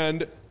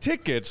 And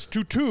tickets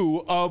to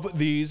 2 of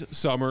these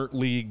Summer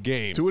League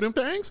games. 2 of them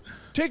things?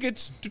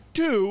 Tickets to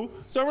 2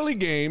 Summer League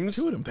games.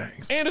 2 of them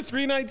things. And a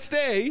 3-night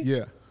stay.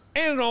 Yeah.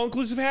 And an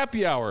all-inclusive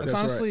happy hour. That's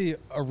honestly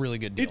a really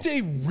good deal. It's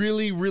a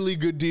really, really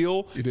good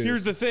deal. It is.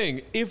 Here's the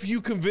thing. If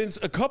you convince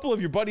a couple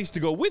of your buddies to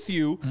go with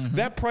you,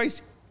 that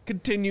price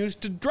continues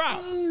to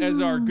drop.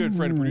 As our good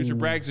friend producer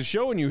Braggs is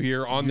showing you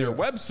here on their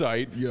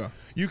website. Yeah.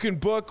 You can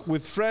book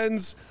with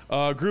friends,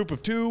 a group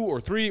of 2 or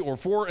 3 or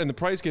 4, and the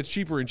price gets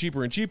cheaper and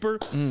cheaper and cheaper.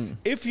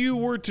 If you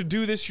were to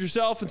do this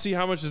yourself and see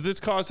how much does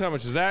this cost, how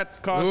much does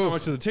that cost, how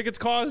much do the tickets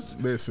cost,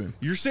 listen,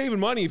 you're saving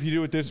money if you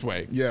do it this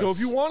way. Yes. So if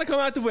you want to come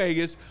out to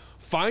Vegas,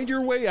 find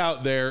your way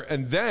out there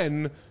and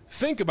then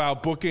think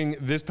about booking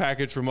this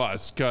package from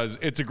us because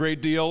it's a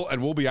great deal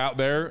and we'll be out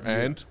there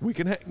and we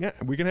can hang out.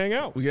 We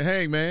can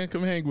hang, man.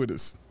 Come hang with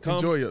us.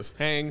 Enjoy us.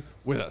 Hang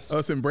with us.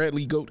 Us and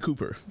Bradley Goat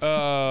Cooper.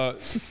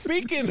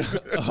 Speaking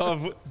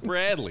of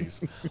Bradleys,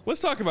 let's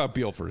talk about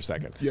Beal for a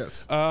second.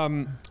 Yes.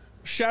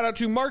 Shout out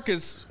to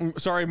Marcos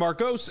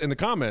in the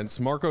comments,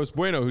 Marcos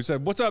Bueno, who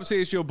said, "What's up,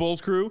 CHGO Bulls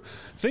crew?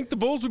 Think the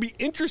Bulls would be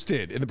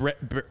interested in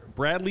the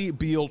Bradley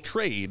Beal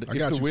trade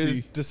if the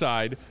Wiz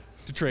decide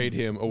to trade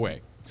him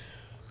away?"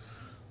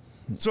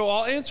 So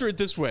I'll answer it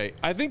this way.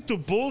 I think the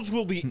Bulls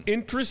will be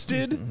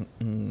interested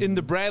in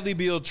the Bradley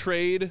Beal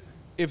trade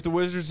if the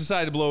Wizards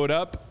decide to blow it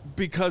up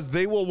because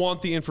they will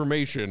want the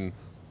information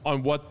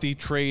on what the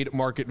trade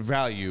market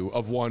value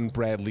of one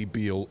Bradley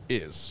Beal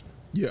is.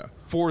 Yeah.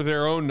 For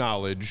their own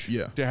knowledge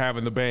to have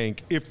in the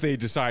bank if they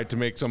decide to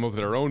make some of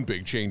their own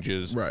big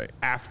changes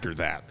after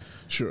that.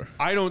 Sure.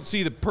 I don't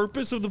see the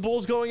purpose of the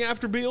Bulls going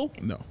after Beal.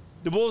 No.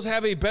 The Bulls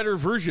have a better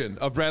version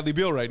of Bradley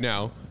Beal right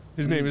now.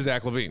 His name is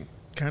Zach LaVine.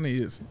 Kind of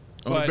is.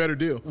 On a better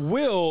deal.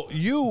 Will,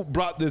 you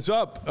brought this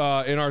up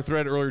in our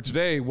thread earlier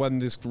today when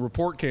this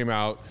report came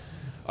out.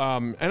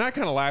 And I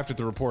kind of laughed at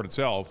the report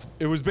itself.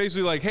 It was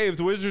basically like, hey, if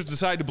the Wizards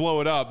decide to blow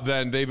it up,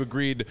 then they've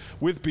agreed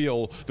with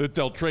Beal that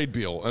they'll trade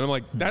Beal. And I'm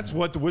like, that's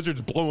what the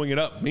Wizards blowing it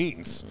up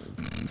means.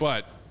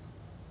 But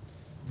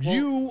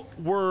you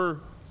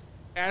were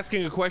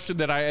asking a question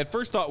that I at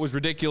first thought was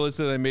ridiculous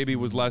and then maybe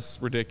was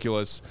less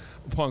ridiculous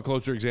upon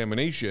closer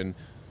examination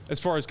as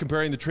far as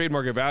comparing the trade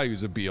market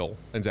values of Beal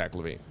and Zach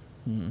LaVine.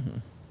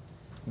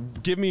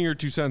 Give me your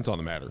 2 cents on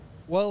the matter.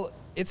 Well,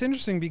 it's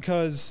interesting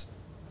because,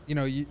 you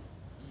know, you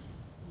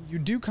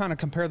do kind of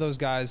compare those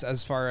guys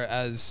as far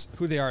as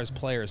who they are as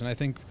players. And I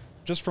think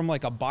just from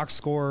like a box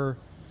score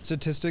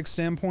statistics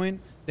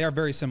standpoint, they are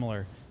very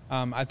similar.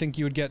 I think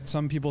you would get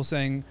some people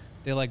saying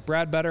they like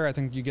Brad better. I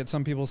think you get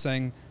some people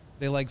saying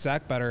they like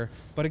Zach better.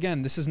 But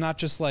again, this is not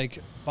just like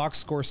box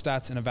score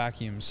stats in a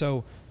vacuum.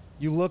 So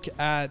you look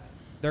at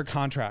their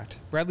contract.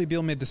 Bradley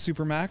Beal made the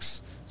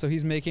Supermax, so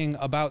he's making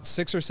about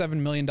 $6 or $7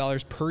 million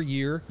per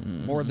year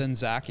more than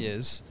Zach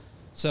is.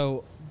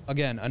 So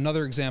again,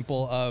 another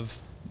example of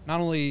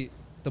not only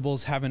the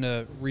Bulls having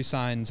to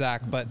re-sign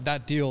Zach, but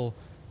that deal,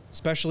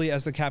 especially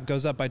as the cap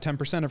goes up by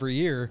 10% every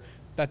year,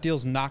 that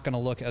deal's not going to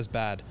look as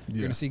bad.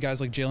 You're going to see guys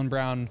like Jaylen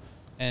Brown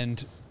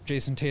and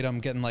Jason Tatum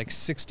getting like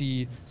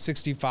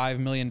 $65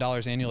 million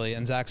annually,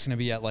 and Zach's going to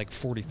be at like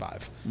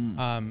 45.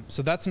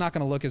 So that's not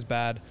going to look as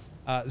bad.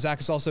 Zach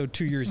is also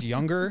 2 years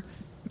younger,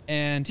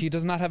 and he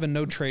does not have a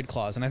no trade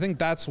clause. And I think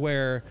that's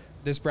where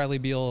this Bradley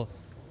Beal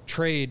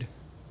trade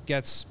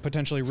gets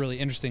potentially really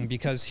interesting,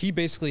 because he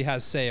basically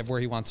has say of where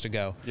he wants to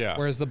go. Yeah.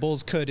 Whereas the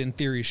Bulls could, in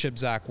theory, ship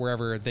Zach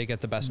wherever they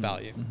get the best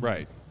value.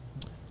 Right.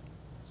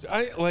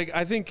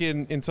 I think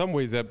in some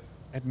ways that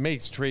it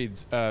makes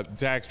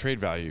Zach's trade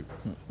value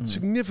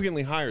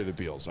significantly higher than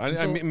Beal's.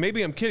 I mean,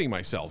 maybe I'm kidding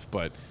myself,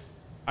 but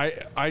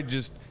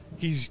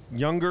he's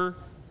younger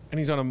and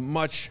he's on a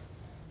much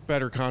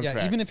better contract.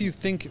 Yeah, even if you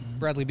think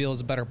Bradley Beal is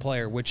a better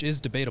player, which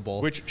is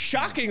debatable. Which,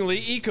 shockingly,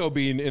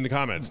 EcoBean in the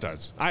comments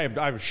does.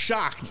 I'm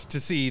shocked to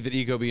see that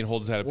EcoBean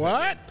holds that opinion.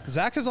 What?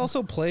 Zach has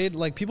also played,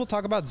 like, people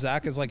talk about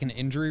Zach as like an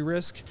injury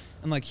risk,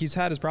 and like he's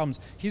had his problems.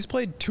 He's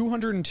played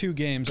 202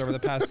 games over the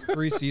past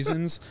 3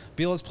 seasons.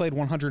 Beal has played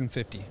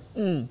 150.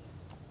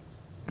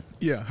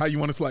 Yeah, how you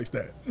want to slice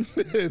that?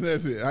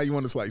 That's it. How you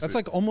want to slice That's it?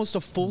 like almost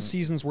a full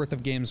season's worth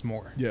of games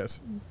more.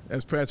 Yes.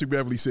 As Patrick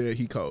Beverly said,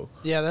 he cold.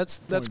 Yeah,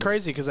 that's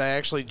crazy, because I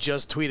actually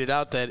just tweeted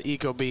out that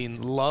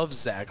EcoBean loves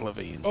Zach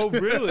LaVine. Oh,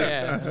 really?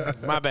 Yeah,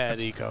 my bad,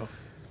 Eco.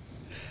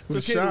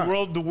 It's okay.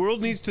 The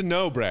world needs to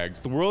know,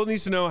 Braggs. The world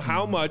needs to know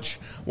how much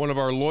one of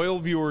our loyal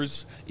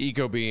viewers,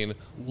 EcoBean,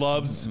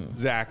 loves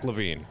Zach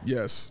LaVine.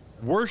 Yes.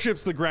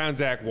 Worships the ground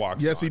Zach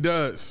walks Yes, on. he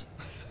does.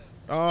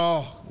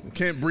 Oh,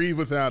 can't breathe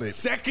without it.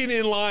 Second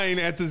in line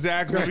at the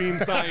Zach LaVine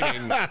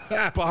signing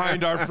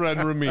behind our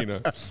friend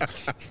Ramina.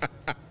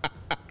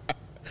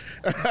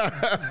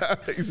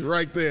 He's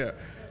right there.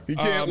 He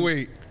can't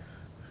wait.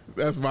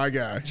 That's my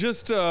guy.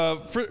 Just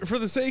for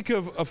the sake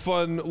of a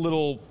fun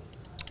little,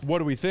 what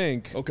do we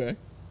think? Okay.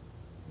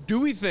 Do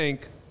we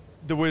think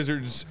the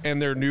Wizards and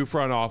their new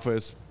front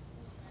office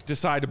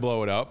decide to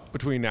blow it up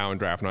between now and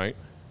draft night?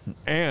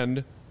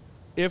 And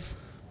if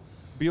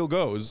Beal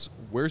goes,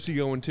 where's he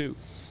going to?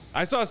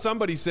 I saw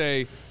somebody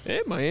say,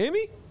 hey,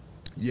 Miami?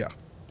 Yeah.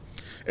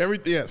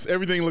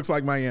 Everything looks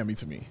like Miami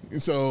to me.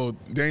 So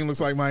Dame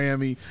looks like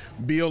Miami.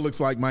 Beal looks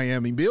like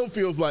Miami. Beal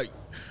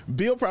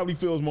probably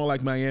feels more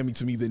like Miami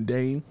to me than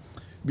Dame,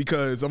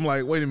 because I'm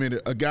like, wait a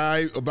minute, a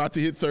guy about to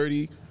hit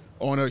 30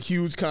 on a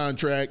huge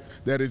contract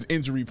that is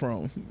injury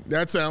prone.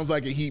 That sounds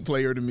like a Heat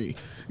player to me.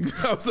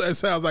 That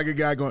sounds like a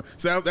guy going,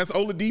 that's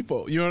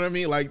Oladipo. You know what I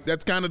mean? Like,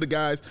 that's kind of the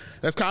guys,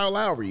 that's Kyle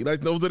Lowry.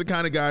 Like, those are the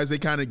kind of guys they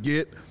kind of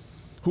get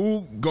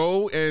who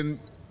go and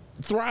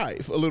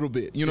thrive a little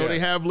bit. You know, They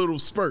have little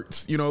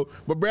spurts,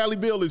 But Bradley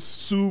Beal is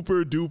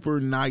super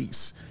duper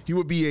nice. He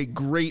would be a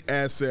great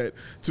asset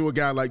to a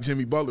guy like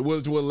Jimmy Butler,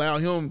 which will allow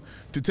him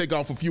to take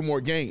off a few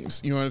more games.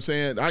 You know what I'm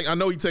saying? I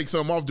know he takes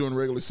some off during the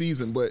regular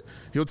season, but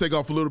he'll take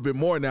off a little bit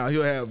more now.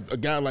 He'll have a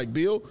guy like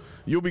Beal.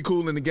 You'll be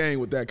cool in the game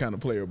with that kind of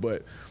player.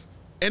 But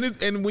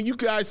and when you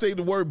guys say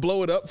the word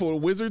blow it up for the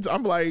Wizards,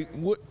 I'm like,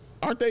 what,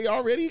 aren't they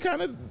already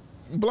kind of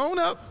blown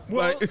up?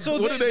 Well, like, so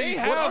what they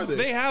are they?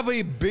 They have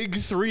a big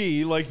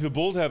three, like the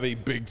Bulls have a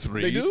big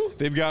three. They do?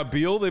 They've got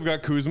Beal, they've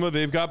got Kuzma,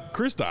 they've got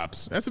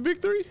Kristaps. That's a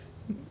big three?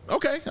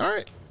 Okay, all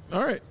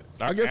right.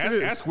 I guess it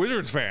is. Ask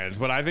Wizards fans,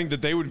 but I think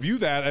that they would view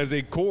that as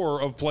a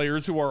core of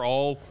players who are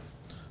all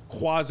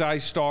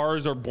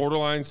quasi-stars or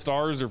borderline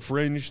stars or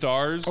fringe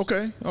stars.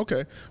 Okay.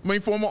 I mean,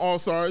 former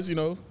All-Stars, a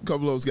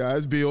couple of those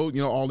guys. Bill,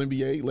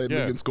 All-NBA, led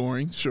league in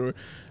scoring. Sure,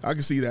 I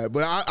can see that.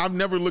 But I've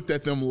never looked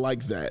at them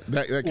like that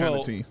kind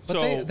of team.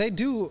 But they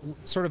do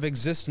sort of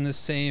exist in the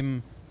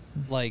same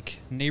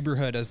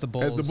neighborhood as the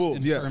Bulls,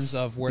 in terms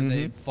of where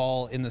they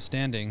fall in the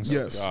standings.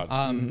 Yes.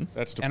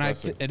 That's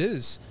depressing. And it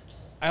is.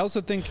 I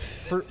also think,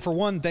 for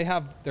one, they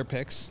have their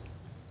picks.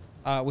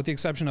 With the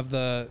exception of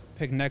the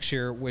pick next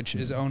year, which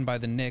is owned by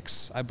the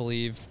Knicks, I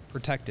believe,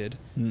 protected.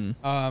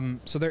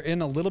 So they're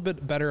in a little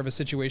bit better of a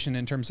situation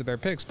in terms of their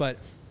picks. But,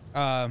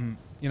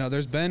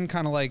 there's been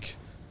kind of like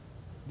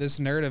this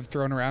narrative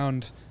thrown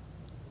around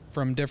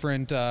from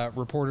different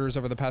reporters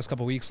over the past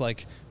couple of weeks,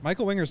 like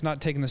Michael Winger's not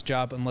taking this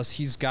job unless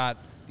he's got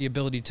the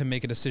ability to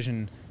make a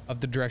decision of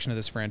the direction of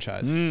this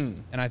franchise.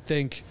 And I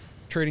think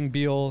trading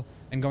Beal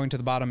and going to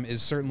the bottom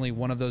is certainly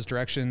one of those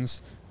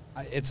directions.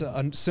 It's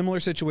a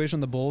similar situation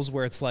with the Bulls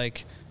where it's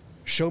like,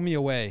 show me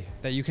a way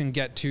that you can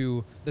get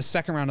to the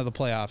second round of the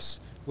playoffs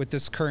with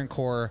this current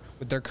core,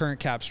 with their current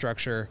cap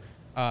structure,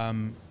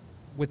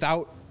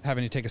 without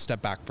having to take a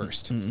step back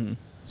first.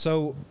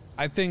 So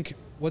I think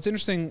what's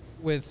interesting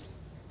with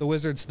the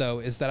Wizards, though,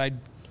 is that I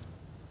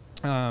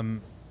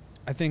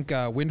think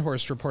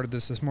Windhorst reported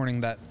this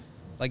morning that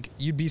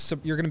you're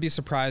going to be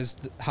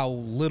surprised how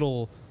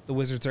little the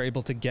Wizards are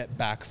able to get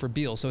back for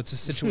Beal. So it's a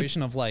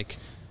situation of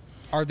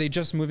are they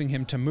just moving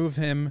him to move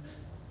him?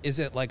 Is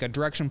it like a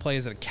direction play?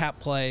 Is it a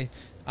cap play?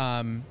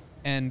 And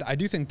I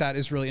do think that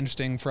is really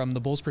interesting from the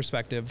Bulls'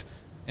 perspective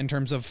in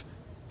terms of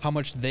how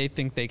much they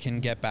think they can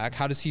get back.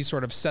 How does he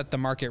sort of set the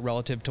market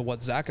relative to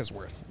what Zach is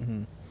worth?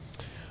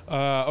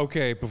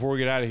 Okay, before we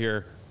get out of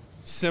here,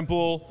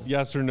 simple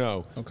yes or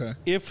no. Okay.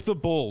 If the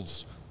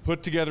Bulls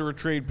put together a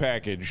trade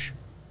package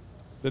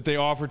that they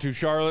offer to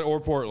Charlotte or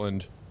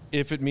Portland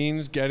if it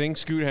means getting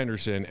Scoot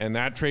Henderson, and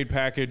that trade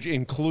package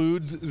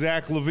includes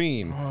Zach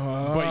LaVine,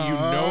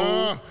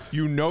 but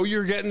you know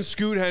you're getting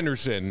Scoot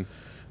Henderson,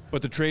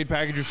 but the trade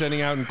package you're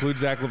sending out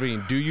includes Zach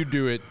LaVine. Do you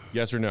do it?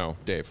 Yes or no,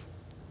 Dave?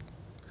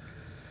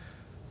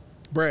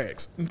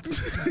 Braggs.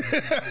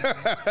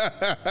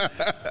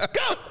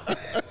 Go.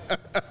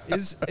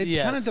 Is it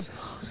Yes. kind of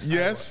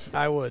Yes.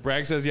 I would.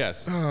 Bragg says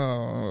yes.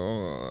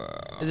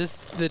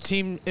 The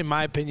team, in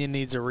my opinion,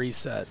 needs a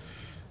reset.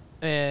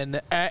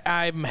 And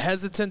I'm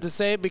hesitant to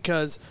say it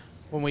because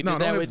when we did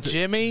that with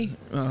Jimmy,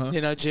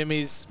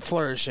 Jimmy's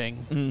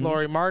flourishing.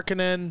 Lauri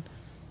Markkanen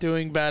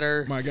doing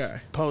better. My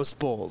guy. Post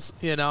Bulls,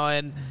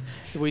 and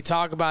we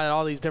talk about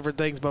all these different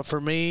things. But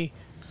for me,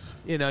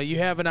 you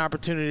have an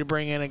opportunity to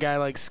bring in a guy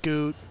like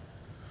Scoot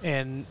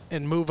and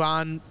move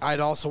on.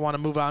 I'd also want to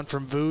move on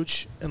from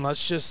Vooch, and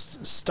let's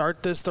just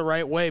start this the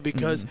right way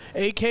because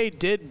AK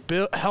did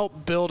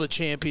help build a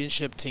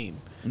championship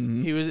team.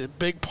 He was a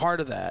big part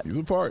of that. He was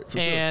a part, for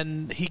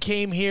and he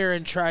came here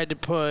and tried to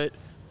put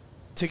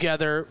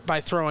together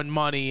by throwing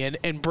money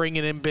and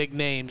bringing in big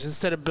names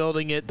instead of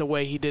building it the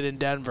way he did in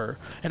Denver.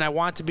 And I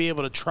want to be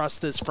able to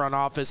trust this front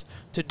office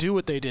to do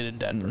what they did in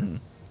Denver.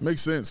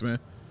 Makes sense, man.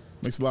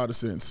 Makes a lot of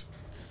sense.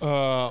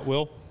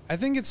 Will? I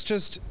think it's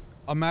just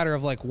a matter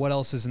of like what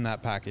else is in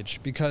that package,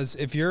 because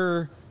if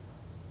you're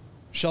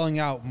shelling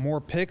out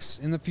more picks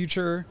in the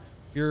future,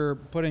 if you're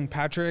putting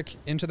Patrick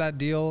into that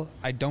deal,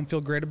 I don't feel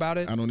great about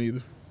it. I don't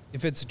either.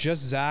 If it's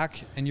just Zach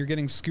and you're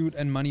getting Scoot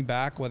and money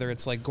back, whether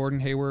it's like Gordon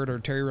Hayward or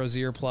Terry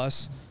Rozier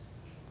plus,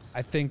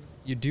 I think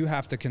you do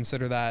have to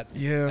consider that.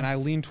 Yeah. And I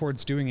lean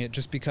towards doing it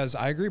just because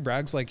I agree,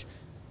 Braggs, like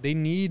they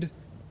need,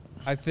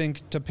 I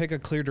think, to pick a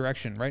clear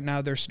direction. Right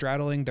now they're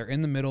straddling, they're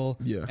in the middle,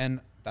 and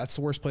that's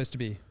the worst place to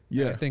be.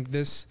 Yeah. And I think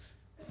this,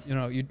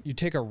 you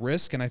take a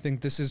risk, and I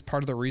think this is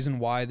part of the reason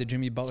why the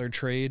Jimmy Butler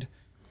trade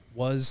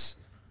was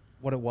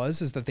what it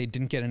was, is that they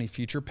didn't get any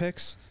future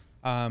picks.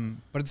 But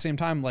at the same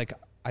time, like,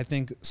 I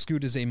think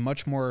Scoot is a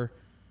much more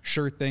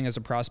sure thing as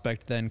a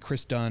prospect than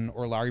Chris Dunn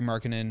or Lauri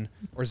Markkanen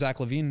or Zach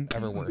LaVine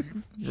ever were.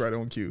 Right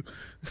on cue.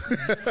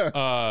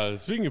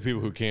 Speaking of people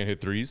who can't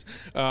hit threes,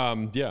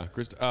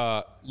 Chris.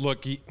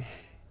 Look,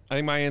 I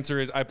think my answer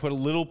is I put a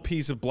little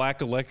piece of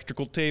black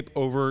electrical tape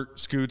over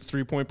Scoot's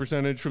 3-point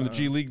percentage from the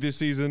G League this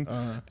season,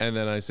 and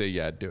then I say,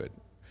 do it.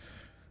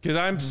 Because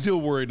I'm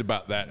still worried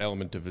about that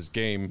element of his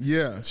game.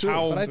 Yeah, sure.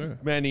 How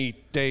many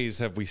days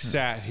have we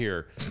sat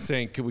here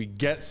saying, can we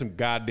get some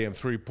goddamn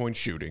 3-point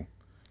shooting?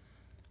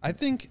 I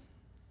think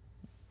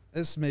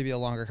this may be a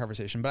longer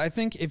conversation, but I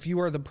think if you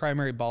are the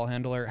primary ball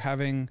handler,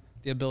 having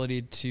the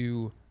ability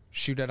to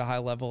shoot at a high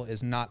level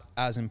is not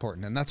as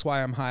important. And that's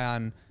why I'm high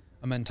on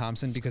Amen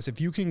Thompson, because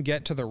if you can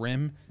get to the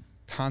rim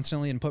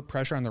constantly and put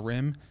pressure on the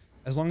rim,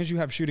 as long as you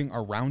have shooting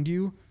around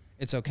you,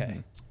 it's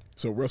okay.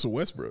 So Russell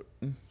Westbrook.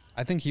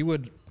 I think he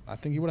would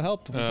have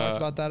helped. We talked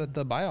about that at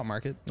the buyout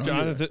market.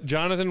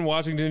 Jonathan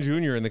Washington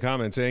Jr. in the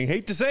comments saying,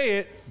 hate to say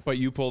it, but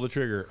you pull the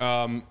trigger.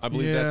 I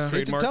believe that's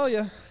trademarked. Hate to tell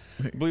you.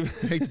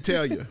 Hate to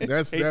tell you.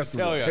 That's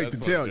the one. Hate to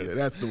tell you.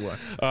 That's the one.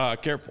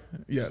 Careful.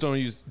 Yes.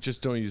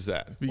 Just don't use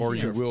that, or careful.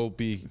 you will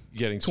be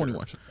getting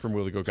 21 from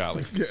Willie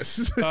Gogali.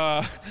 Yes.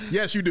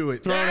 Yes, you do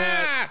it. Throwing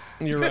hat.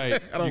 You're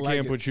right. I don't you like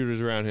can't it. put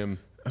shooters around him.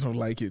 I don't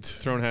like it.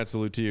 Throwing hat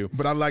salute to you.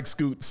 But I like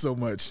Scoot so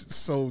much.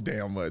 So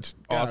damn much.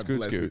 God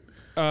bless it.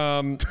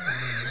 No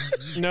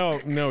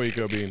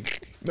Eco Bean.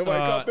 Nobody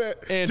caught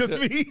that? Just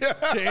me?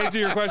 To answer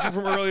your question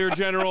from earlier,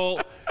 General,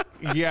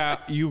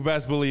 you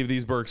best believe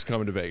these Burks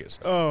coming to Vegas.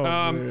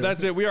 Man.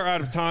 That's it. We are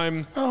out of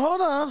time. Hold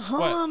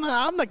on.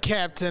 I'm the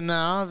captain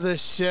now of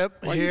this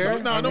ship here.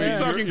 Don't be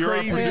talking You're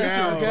crazy producer,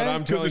 now. but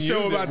I'm telling the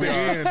show you about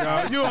that to end,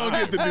 dog. You don't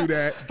get to do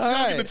that. You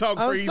don't get to talk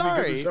crazy. I'm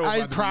sorry. The show I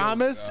about to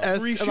promise.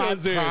 end, I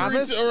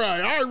promise. All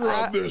right, I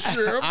run this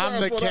ship. I'm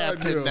the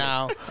captain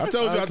now. I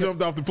told you I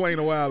jumped off the plane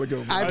a while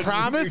ago. I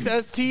promised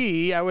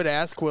STE I would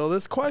ask Will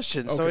this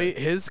question. So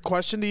his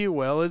question to you,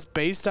 Will, is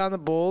based on the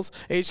Bulls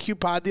HQ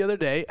pod the other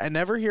day. I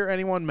never hear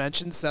anyone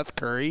mention Seth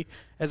Curry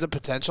as a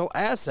potential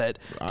asset.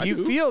 Do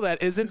you feel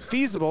that isn't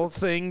feasible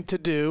thing to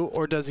do,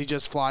 or does he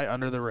just fly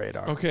under the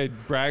radar? Okay,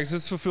 Braggs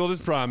has fulfilled his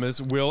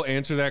promise. We'll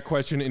answer that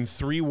question in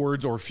 3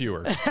 words or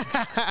fewer.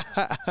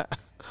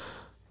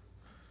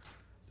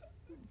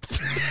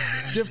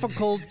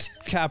 Difficult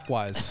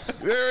cap-wise.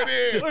 There it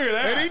is. Look at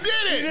that. And he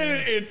did it. He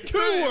did it in 2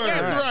 words.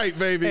 That's right,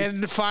 baby.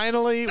 And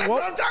finally,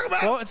 what I'm talking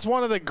about. Well, it's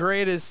one of the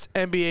greatest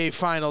NBA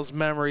Finals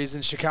memories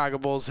in Chicago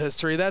Bulls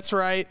history. That's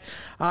right.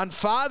 On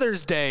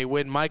Father's Day,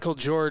 when Michael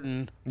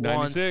Jordan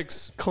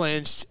 96 once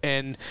clinched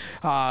and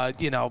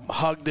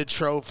hugged the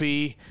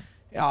trophy.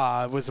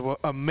 It was an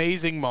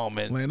amazing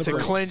moment to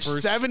clinch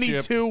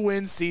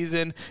 72-win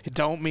season. It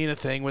don't mean a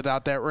thing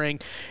without that ring.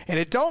 And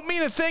it don't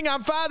mean a thing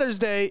on Father's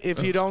Day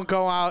if you don't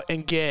go out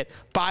and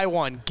buy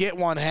one, get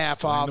one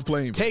half off.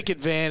 Take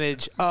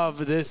advantage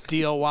of this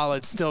deal while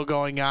it's still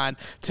going on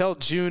till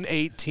June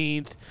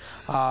 18th.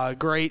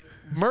 Great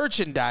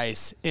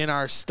merchandise in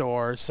our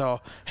store,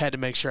 so had to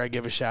make sure I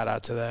give a shout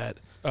out to that.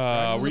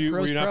 Were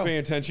you not paying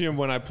attention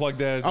when I plugged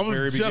that at the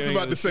very beginning? I was just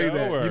about to say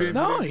that.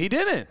 No, he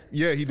didn't.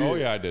 Yeah, he did. Oh,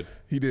 yeah, I did.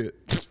 He did.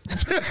 He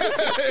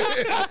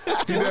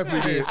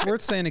definitely did. It's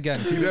worth saying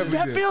again.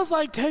 That feels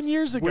like 10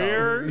 years ago.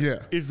 Where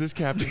is this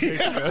captain taking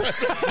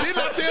us? Didn't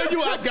I tell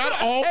you I got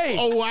off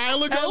a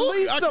while ago? At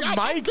least At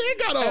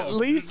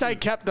least I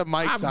kept the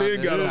mics on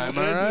this time.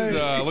 This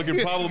is looking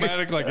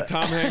problematic like a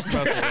Tom Hanks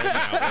special right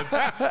now.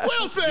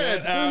 Well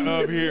said. Get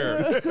out of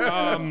here.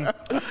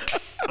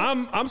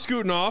 I'm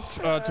scooting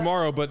off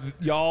tomorrow, but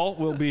y'all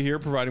will be here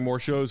providing more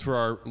shows for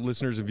our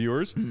listeners and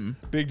viewers.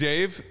 Big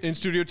Dave in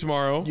studio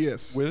tomorrow.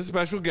 Yes. With a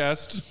special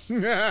guest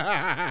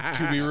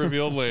to be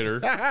revealed later.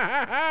 And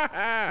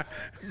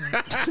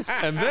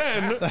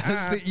then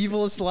that is the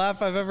evilest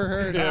laugh I've ever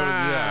heard.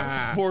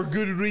 Yeah, for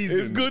good reason.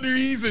 It's good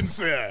reason,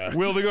 sir.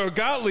 Will to go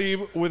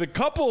Gottlieb with a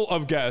couple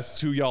of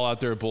guests who y'all out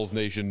there at Bulls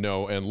Nation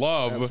know and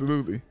love.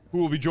 Absolutely. Who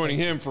will be joining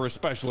him for a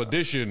special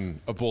edition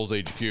of Bulls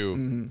HQ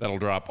that'll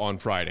drop on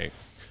Friday.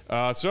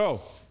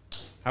 So,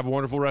 have a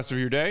wonderful rest of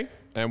your day,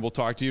 and we'll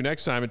talk to you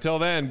next time. Until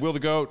then, Will the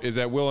Goat is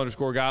at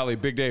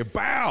Will_Gottlieb. Big Dave,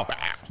 bow!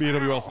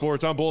 BWL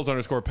Sports. I'm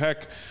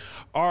Bulls_Peck.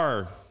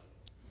 Our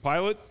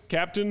pilot,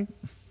 captain,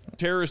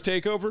 terrorist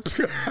takeover,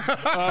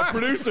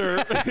 producer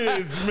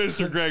is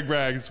Mr. Greg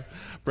Braggs.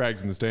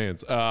 Braggs in the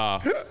stands.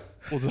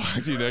 We'll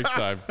talk to you next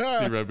time.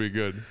 See you, Red. Be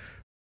good.